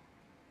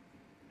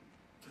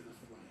to the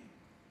flame.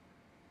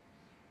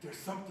 There's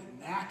something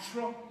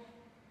natural,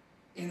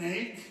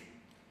 innate,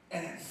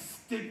 and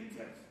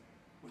instinctive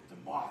with the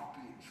moth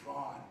being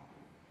drawn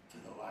to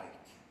the light.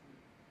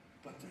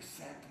 But there's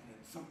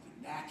something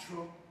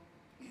natural,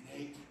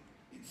 innate,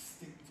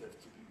 instinctive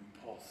to be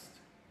repulsed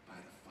by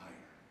the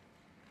fire.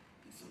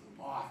 And so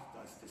the moth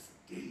does this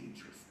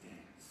dangerous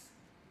dance.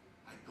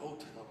 I go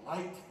to the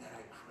light that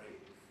I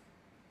crave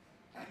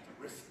at the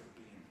risk of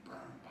being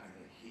burned by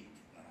the heat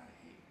that I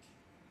hate.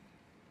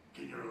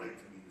 Can you relate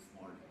to me this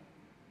morning?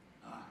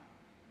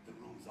 The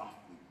room's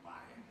awfully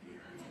quiet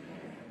here.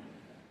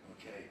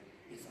 Okay?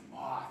 It's a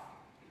moth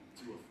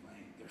to a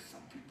flame. There's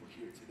some people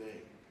here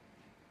today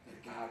that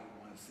God would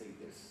want to say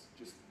this.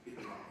 Just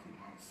interrupt and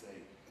want to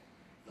say,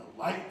 the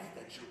light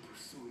that you're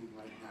pursuing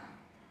right now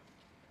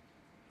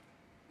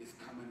is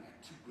coming at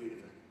too great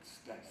of an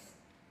expense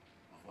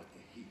of what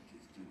the heat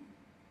is doing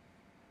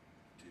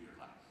to your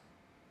life.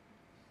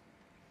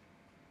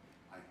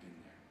 I've been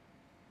there.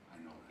 I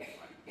know that's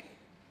right.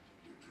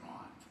 You're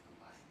drawn to the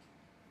light.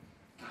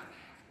 Gotta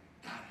have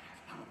it. Gotta have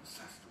it. I'm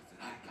obsessed with it.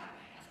 I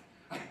gotta have it.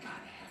 I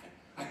gotta have it.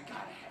 I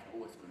gotta have it.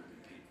 Oh, it's going to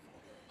be painful.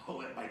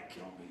 Oh, it might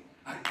kill me.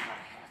 I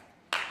gotta have it.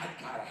 I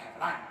gotta have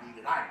it. I need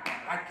it. I want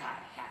it. I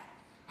gotta have it.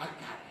 I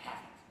gotta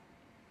have it.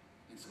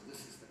 And so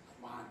this is the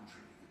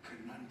quandary, the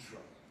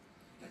conundrum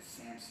that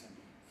Samson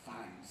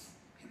finds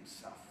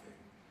himself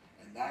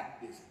in. And that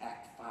is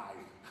Act 5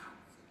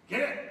 conflict.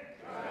 Get it?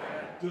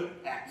 Good.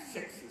 Act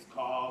 6 is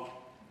called.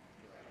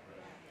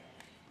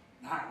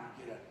 Now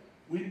we get a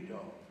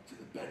window to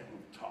the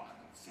bedroom talk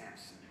of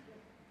Samson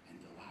and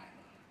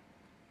Delilah.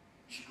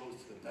 She goes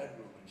to the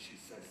bedroom and she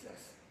says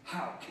this,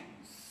 how can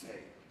you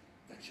say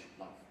that you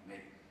love me?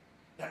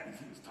 That means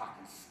he was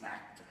talking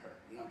smack to her.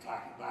 You know what I'm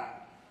talking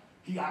about?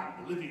 He out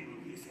in the living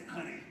room, he said,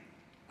 honey,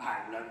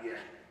 I love you.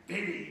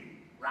 Baby, you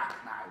rock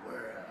my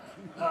world.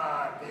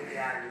 Oh, baby,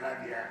 I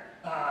love you.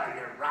 Oh,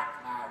 you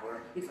rock my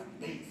world. It's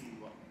amazing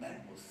what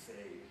men will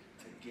say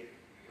to get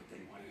what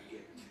they want to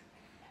get.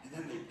 And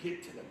then they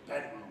get to the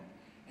bedroom,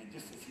 and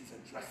just as he's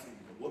addressing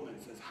the woman,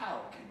 says,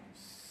 how can you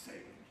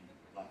say that you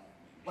love me?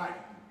 Why do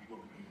you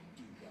women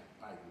do that?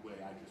 By the way,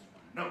 I just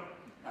want to know.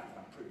 Not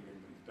that I'm privy to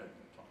anybody's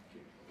bedroom talk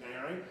here. Okay,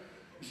 all right?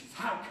 She says,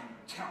 how can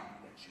you tell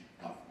me that you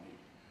love me?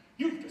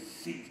 You've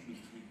deceived me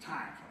 3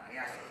 times when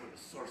I asked for the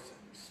source of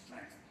your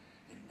strength.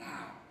 And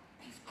now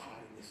he's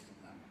caught in this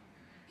dilemma.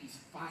 He's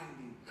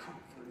finding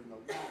comfort in the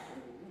lap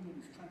of a woman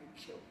who's trying to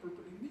kill her,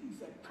 but he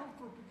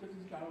suffer because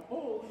he's got a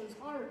hole in his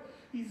heart.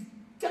 He's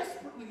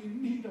desperately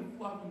in need of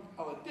love and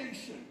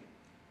validation.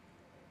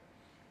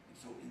 And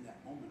so in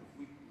that moment of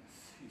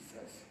weakness, he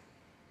says,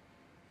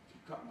 if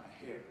you cut my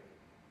hair,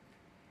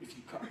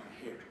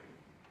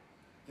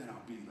 then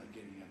I'll be like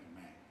any other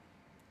man.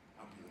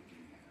 I'll be like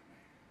any other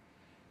man.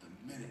 The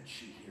minute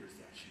she hears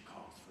that, she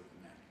calls for the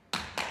men.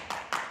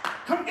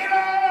 Come get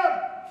him!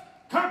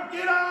 Come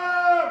get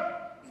him!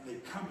 And they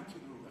come into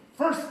the room. The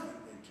first thing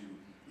they do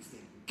is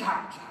they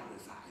gouge out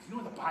his eyes. You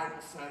know what the Bible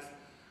says?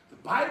 The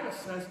Bible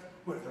says,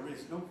 where there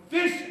is no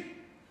vision,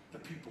 the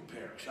people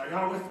perish. Are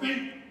y'all with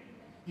me?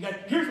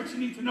 Here's what you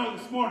need to know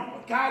this morning.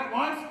 What God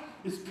wants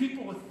is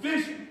people with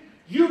vision.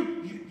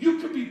 You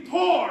could be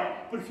poor,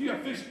 but if you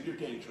have vision, you're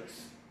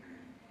dangerous.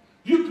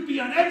 You could be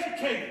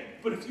uneducated,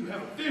 but if you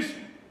have a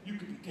vision, you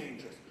could be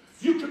dangerous.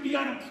 You could be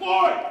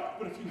unemployed,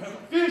 but if you have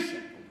a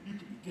vision, you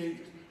could be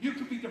dangerous. You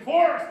could be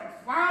divorced and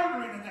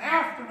floundering in the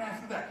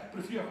aftermath of that, but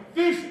if you have a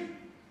vision,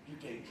 you're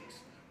dangerous.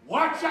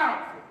 Watch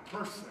out for the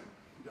person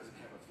who doesn't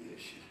have a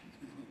vision,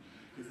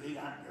 because they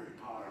aren't very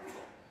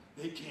powerful.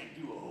 They can't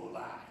do a whole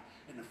lot.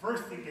 And the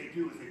first thing they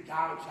do is they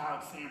gouge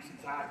out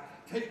Samson's eyes,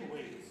 take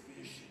away his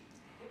vision.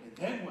 And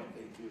then what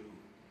they do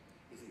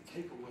is they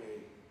take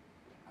away,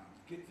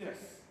 get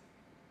this,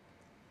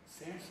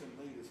 Samson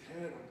laid his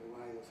head on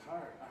Delilah's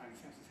heart,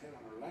 Samson's head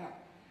on her lap.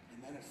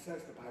 And then it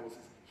says, the Bible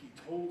says, he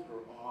told her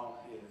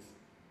all his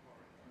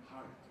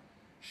heart.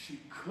 She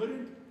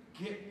couldn't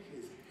get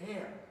his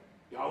hair,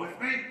 y'all with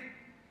me?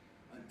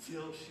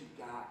 Until she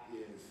got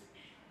his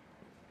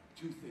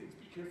two things.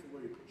 Be careful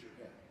where you put your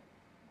head.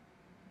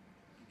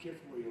 Be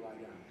careful where you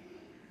lie down. Be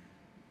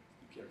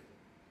careful.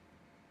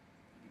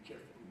 Be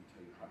careful who you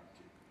tell your heart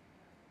to.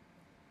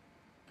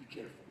 Be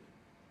careful.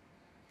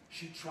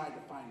 She tried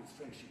to find the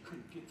strength. She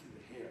couldn't get to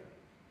the hair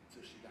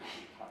until she got to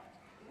the heart.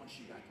 Once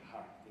she got the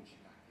heart, then she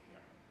got the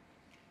hair.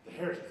 The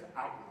hair is just an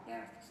outward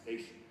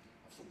manifestation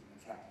of something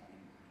that's happening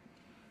inward.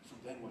 So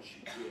then what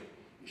she did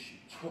is she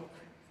took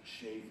the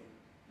shaver,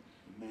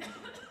 the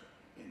mender,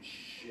 and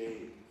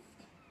shaved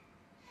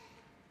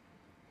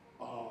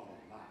all the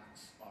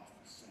locks off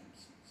of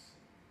Samson's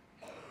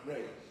head.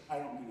 Ray,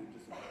 I don't mean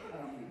to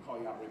call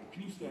you out, Ray, but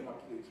can you stand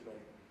up, please, Ray?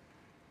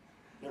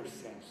 There's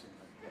Samson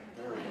right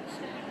there. There he is.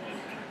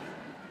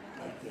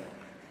 Right there.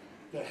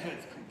 The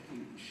head's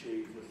completely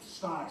shaved. The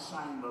sun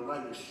shining, the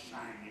light is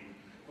shining.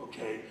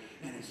 Okay?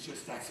 And it's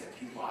just, that's it.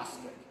 He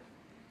lost it.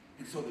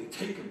 And so they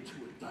take him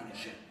to a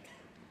dungeon.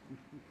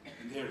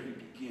 And there he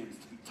begins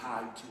to be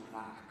tied to an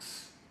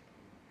ox.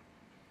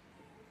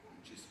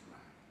 And just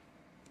grind.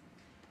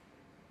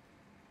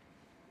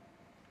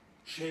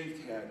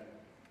 Shaved head,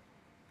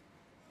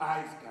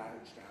 eyes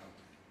gouged out,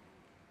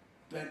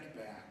 bent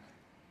back,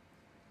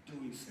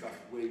 doing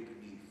stuff way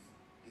beneath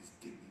his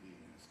dignity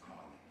and his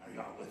calling. Are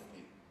y'all with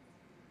me?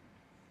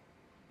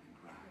 And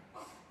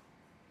grinds.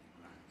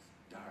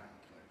 Dark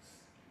place.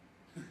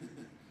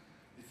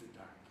 It's a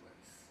dark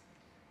place.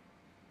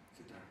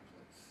 It's a dark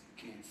place. You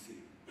can't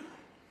see.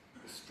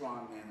 The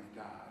strong man of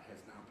God has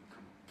now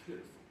become a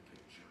pitiful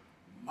picture,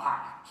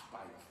 mocked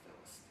by the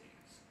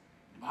Philistines,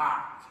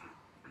 mocked,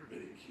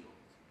 ridiculed.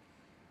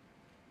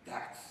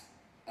 That's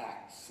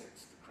Act 6,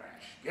 the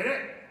crash. Get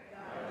it?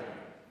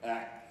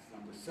 Act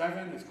number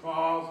 7 is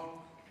called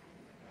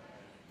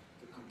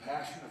the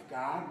compassion of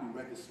God. We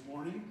read this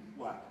morning.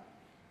 What?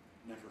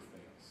 Never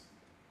fails.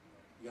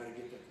 You got to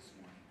get that this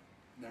morning.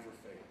 Never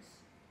fails.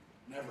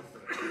 Never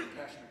fails. The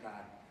compassion of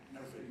God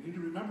never fails. You need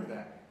to remember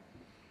that.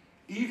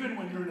 Even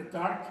when you're in a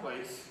dark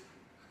place,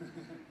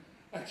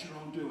 at your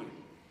own doing,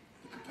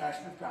 the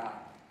compassion of God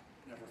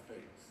never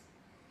fails.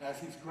 As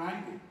he's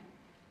grinding,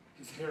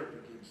 his hair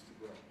begins to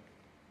grow.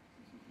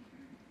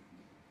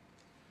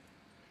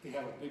 They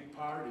have a big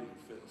party in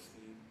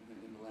Philistine,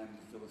 in the land of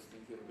the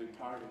Philistines. They have a big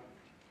party.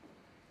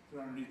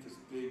 They're underneath this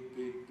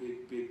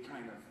big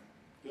kind of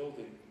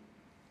building.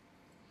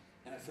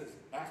 And it says,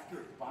 the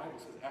Bible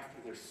says, after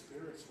their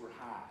spirits were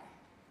high.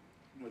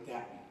 You know what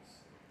that means?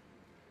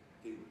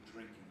 They were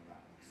drinking a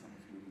lot. Some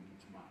of you will need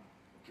tomorrow,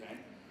 okay?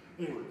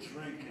 They were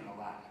drinking a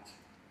lot.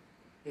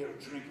 They were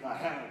drinking a lot,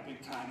 having a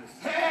big time. It's,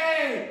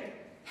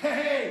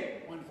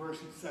 hey! One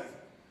version says,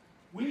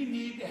 we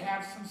need to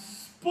have some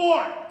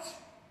sport.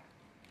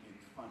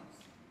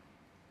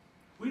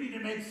 We need to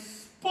make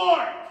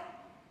sport.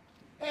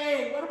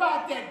 Hey, what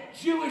about that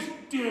Jewish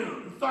dude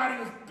who thought he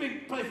was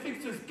big,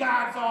 thinks his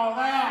God's all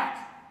that?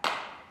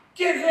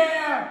 Get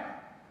him!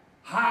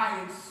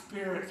 High in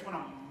spirits, want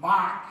to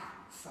mock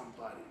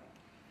somebody.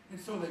 And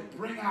so they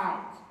bring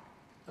out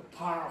the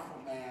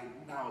powerful man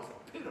who now is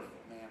a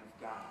pitiful man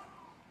of God,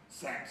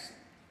 Samson.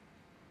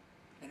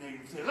 And they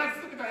say, let's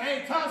look at that.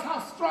 Hey, tell us how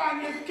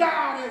strong your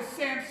God is,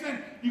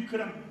 Samson. You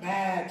could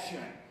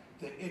imagine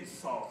the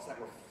insults that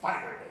were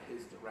fired at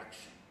his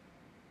direction.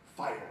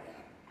 Fired at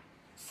him.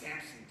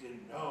 Samson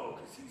didn't know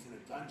because he's in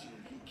a dungeon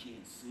and he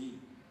can't see.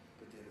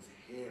 But then his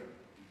hair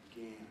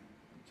began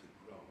to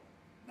grow.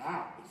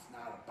 Now, it's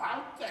not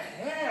about the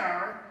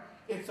hair.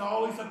 It's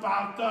always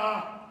about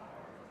the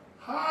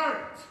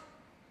heart.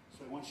 So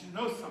So I want you to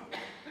know something.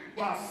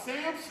 While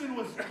Samson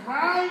was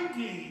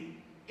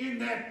grinding in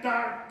that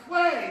dark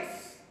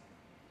place,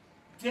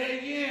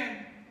 day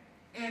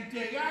in and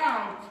day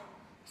out,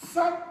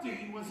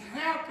 something was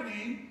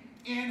happening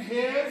in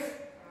his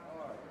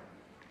heart,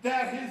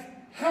 that his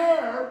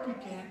hair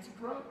began to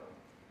grow.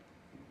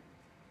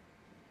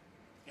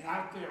 And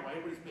out there, while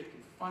everybody's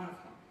making fun of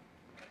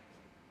him,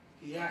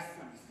 he asked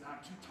them, he says,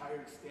 I'm too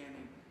tired of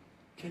standing.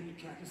 Can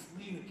I just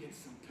lean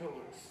against some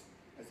pillars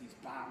as he's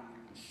bound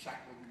and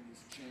shackled in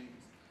these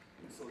chains?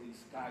 And so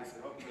these guys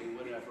said, okay,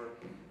 whatever.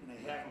 And they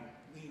have him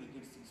lean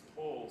against these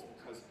poles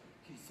because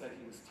he said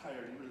he was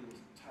tired. He really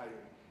wasn't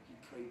tired. He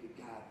prayed to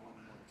God one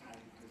more time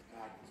because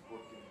God was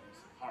working in his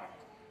heart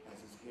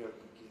as his hair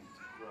began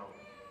to grow.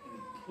 And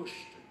he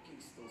pushed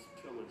against those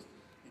pillars,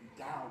 and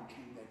down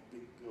came that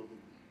big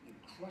building and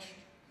crushed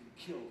and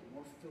killed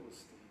more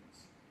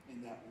Philistines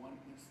in that one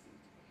instant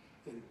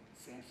than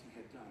Samson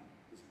had done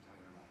his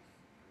entire life.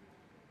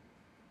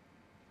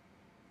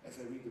 As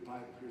I read the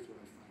Bible, here's what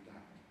I find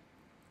out.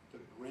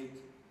 The great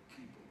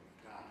people of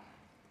God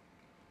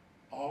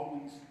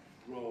always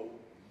grow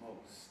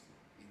most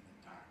in the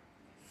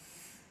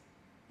darkness.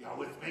 Y'all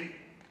with me?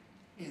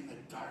 In the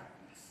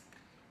darkness.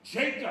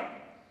 Jacob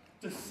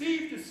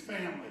deceived his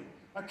family,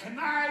 a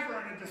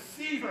conniver and a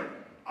deceiver,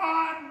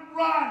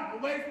 run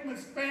away from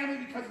his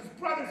family because his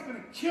brother's going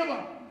to kill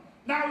him.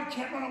 Now he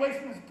can't run away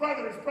from his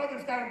brother. His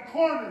brother's got him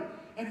cornered.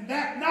 And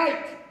that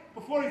night,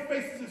 before he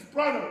faces his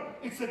brother,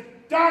 it's a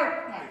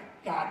dark night.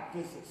 God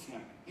visits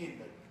him in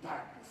the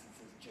darkness and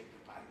says,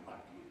 Jacob, I love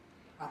you.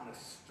 I'm going to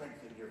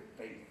strengthen your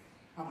faith.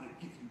 I'm going to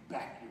give you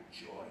back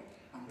your joy.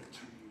 I'm going to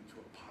turn you into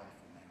a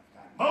powerful man of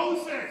God.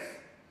 Moses,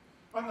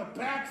 on the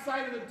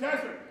backside of the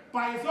desert,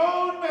 by his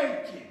own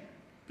making,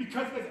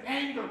 because of his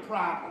anger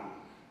problem,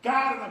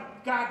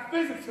 God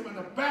visits him on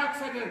the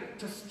backside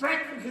to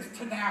strengthen his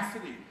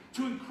tenacity,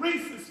 to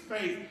increase his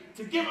faith,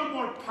 to give him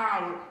more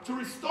power, to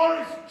restore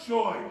his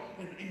joy.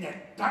 And in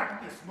that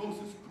darkness,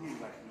 Moses grew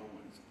like no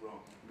one has grown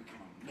and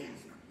became an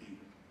amazing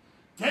leader.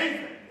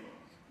 David,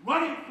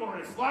 running for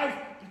his life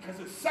because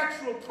his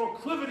sexual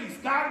proclivities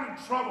got him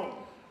in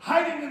trouble,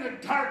 hiding in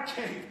a dark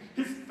cave.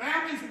 His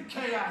family's in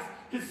chaos.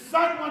 His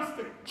son wants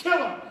to kill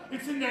him.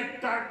 It's in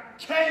that dark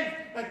cave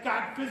that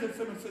God visits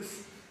him and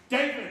says,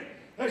 David,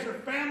 as your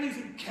family's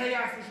in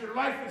chaos, as your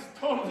life is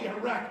totally a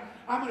wreck,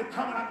 I'm going to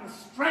come and I'm going to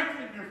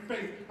strengthen your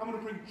faith. I'm going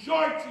to bring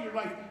joy to your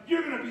life.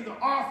 You're going to be the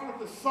author of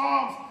the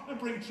Psalms and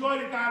bring joy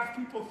to God's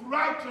people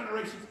throughout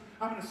generations.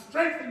 I'm going to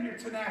strengthen your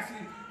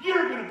tenacity.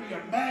 You're going to be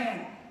a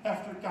man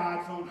after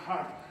God's own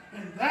heart.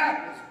 And that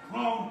has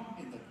grown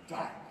in the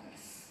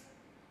darkness.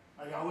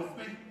 Are y'all with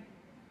me?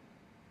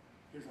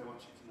 Here's what I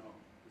want you to know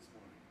this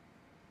morning.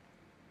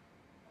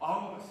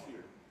 All of us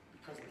here,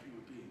 because of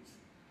human beings,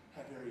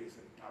 have areas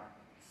of darkness.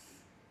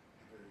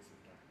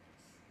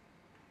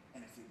 And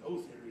it's in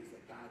those areas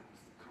that God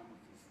wants to come with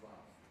his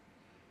love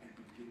and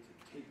begin to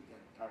take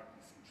that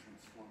darkness and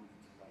transform it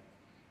into light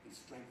and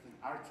strengthen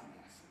our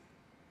tenacity.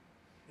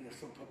 And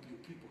there's some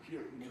people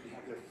here who need to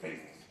have their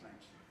faith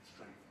strengthened.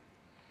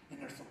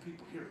 And there's some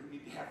people here who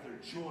need to have their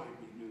joy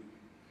renewed.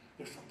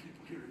 There's some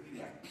people here who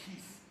need to have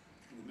peace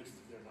in the midst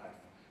of their life.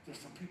 There's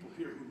some people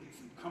here who need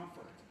some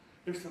comfort.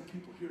 There's some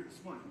people here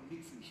this morning who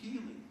need some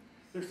healing.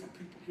 There's some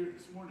people here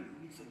this morning who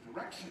need some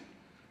direction.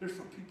 There's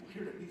some people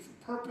here that need some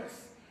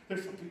purpose.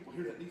 There's some people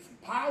here that need some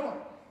power.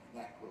 And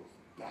that grows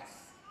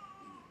best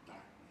in the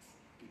darkness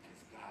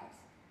because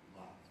God's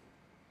love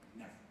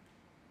never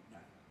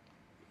fails.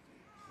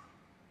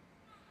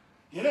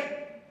 Get it?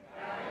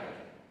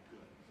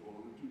 Good. So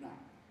what we're going to do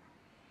now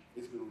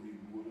is we're going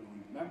to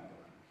remember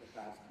that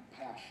God's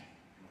compassion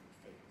never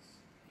fails.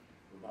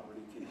 We're about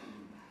ready to take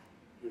communion.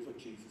 Here's what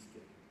Jesus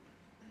did.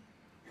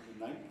 On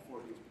the night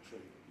before he was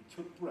betrayed, he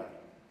took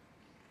bread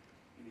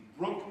and he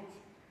broke it.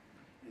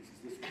 And he says,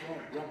 this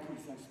bread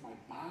represents my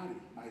body.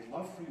 My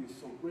love for you is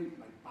so great.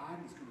 My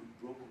body is going to be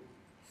broken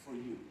for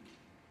you.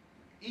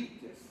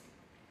 Eat this.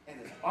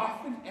 And as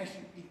often as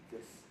you eat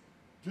this,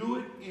 do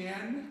it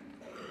in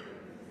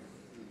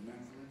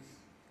remembrance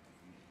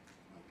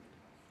of me.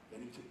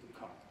 Then he took the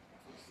cup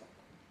after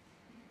supper.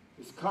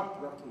 This cup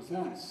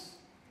represents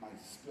my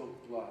spilled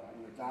blood. I'm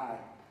going to die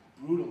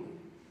brutally.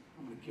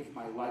 I'm going to give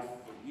my life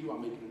for you.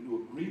 I'm making a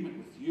new agreement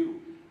with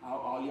you.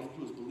 All you have to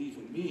do is believe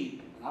in me,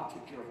 and I'll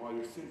take care of all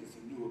your sins. It's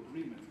a new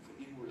agreement. It's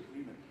an inward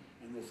agreement.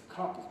 And this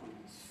cup is going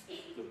to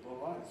be the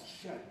blood is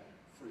shed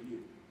for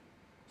you.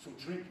 So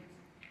drink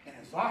it. And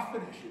as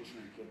often as you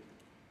drink it,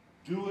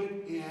 do it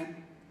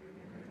in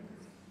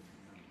remembrance.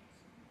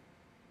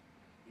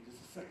 In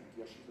just a second,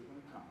 the ushers are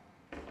going to come.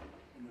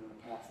 And they're going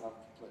to pass out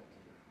the plate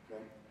here,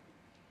 okay?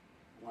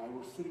 While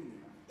we're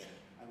sitting there,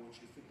 I want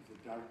you to think of the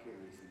dark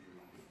areas in your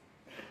life.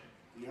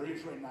 The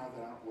areas right now that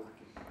aren't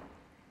working.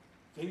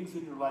 Things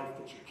in your life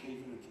that you're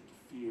caving into to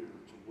fear,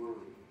 to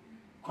worry.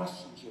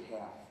 Questions you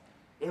have.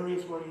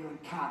 Areas where you're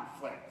in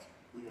conflict,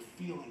 where you're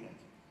feeling it.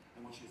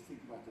 I want you to think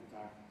about the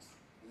darkness.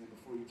 And then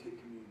before you take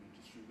communion,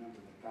 just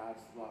remember that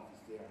God's love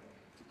is there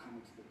to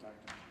come into the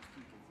darkness because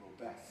people grow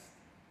best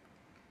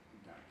in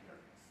dark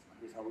areas. Now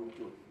here's how we're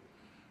going to do it.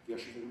 The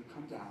ushers are going to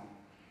come down,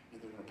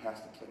 and they're going to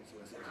pass the plate. So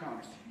as it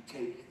comes, you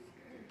take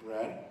the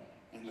bread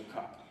and the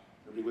cup.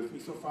 Everybody with me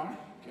so far?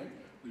 Okay.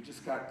 We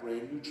just got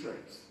brand new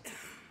trays.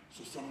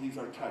 So some of these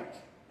are tight.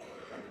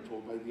 I've been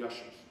told by the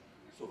ushers.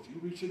 So if you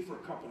reach in for a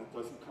cup and it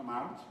doesn't come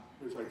out,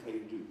 here's what I tell you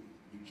to do.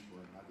 Reach for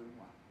another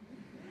one.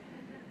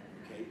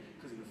 Okay?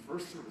 Because in the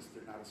first service,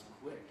 they're not as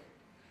quick.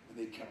 And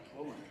they kept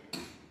pulling.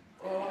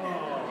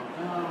 Oh,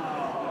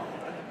 no.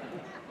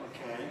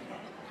 Okay?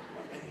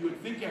 And you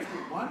would think after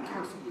one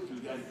person would do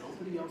that,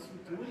 nobody else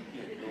would do it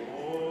again.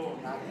 Oh,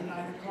 not the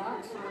 9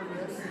 o'clock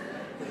service.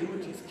 They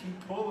would just keep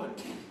pulling.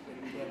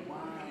 And we had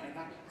wine,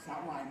 and it's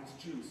not wine, it's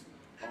juice,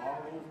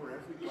 all over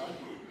everybody.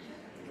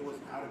 It was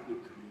not a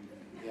good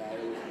community. Yeah,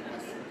 it was a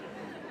messy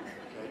community.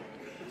 Okay?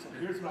 So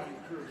here's what I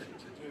encourage you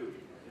to do.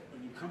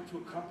 When you come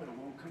to a cup and it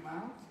won't come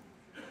out,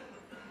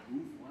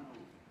 move one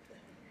over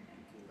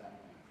until that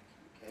one.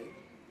 Okay?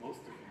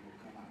 Most of them will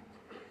come out.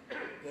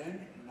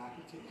 Then, you're not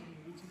going to take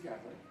communion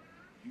together.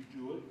 You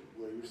do it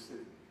where you're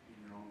sitting in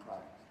your own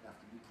private.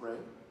 After you pray,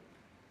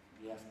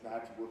 you ask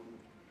God to work in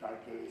the dark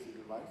areas of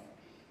your life,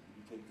 and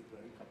you take the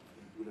bread and cup. If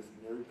you're going to do it as a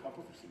married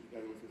couple, if you're sitting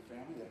together with your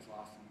family, that's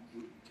awesome.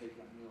 You take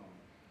it on your own.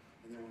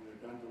 And then when they're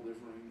done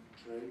delivering the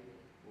tray,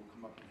 we'll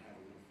come up and have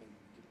a little thing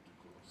to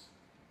close.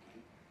 Okay?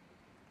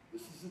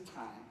 This is a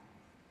time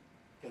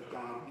that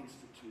God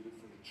instituted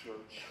for the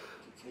church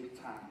to take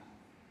time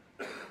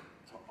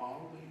to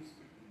always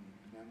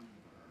remember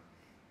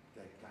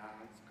that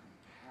God's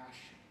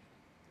compassion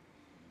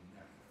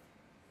never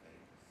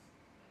fails.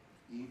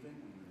 Even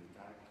when you're in a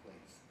dark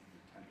place and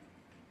you're tempted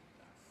to think it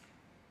does.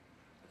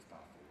 Let's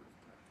bow forward and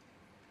pray.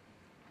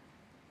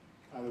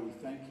 Father, we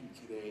thank you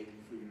today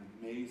for your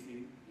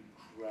amazing,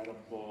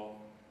 incredible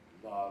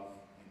love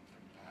and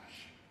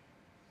compassion.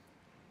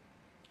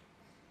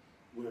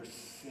 Where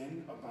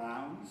sin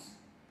abounds,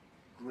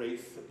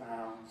 grace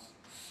abounds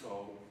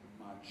so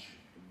much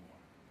more.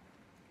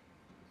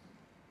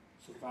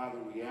 So, Father,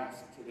 we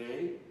ask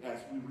today, as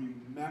we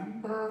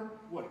remember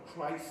what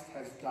Christ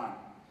has done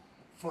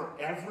for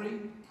every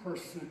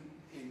person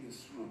in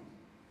this room,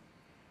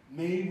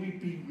 may we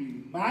be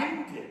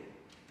reminded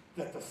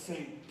that the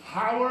same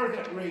power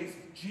that raised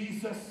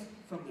Jesus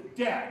from the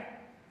dead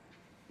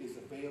is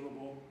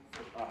available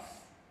for us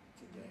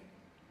today.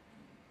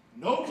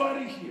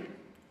 Nobody here,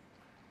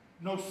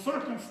 no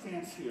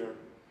circumstance here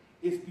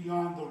is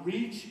beyond the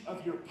reach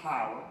of your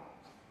power,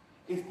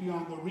 is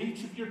beyond the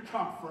reach of your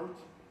comfort,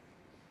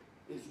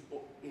 is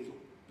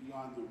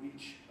beyond the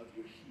reach of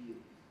your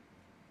healing.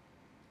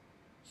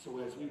 So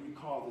as we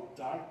recall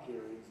the dark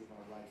areas of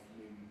our life,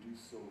 may we do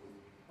so with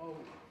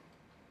hope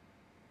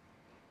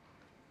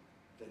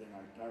that in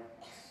our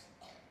darkness,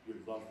 your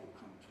love will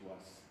come to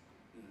us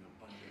in an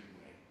abundant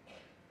way,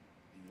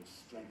 and you'll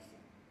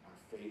strengthen our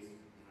faith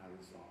and our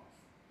resolve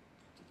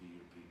to be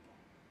your people.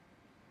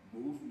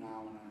 Move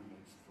now in our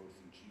midst, for us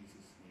in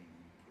Jesus' name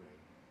we pray.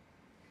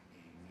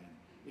 Amen.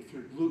 If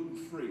you're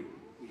gluten-free,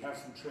 we have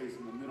some trays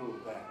in the middle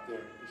of that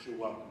there that you're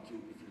welcome to.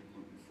 If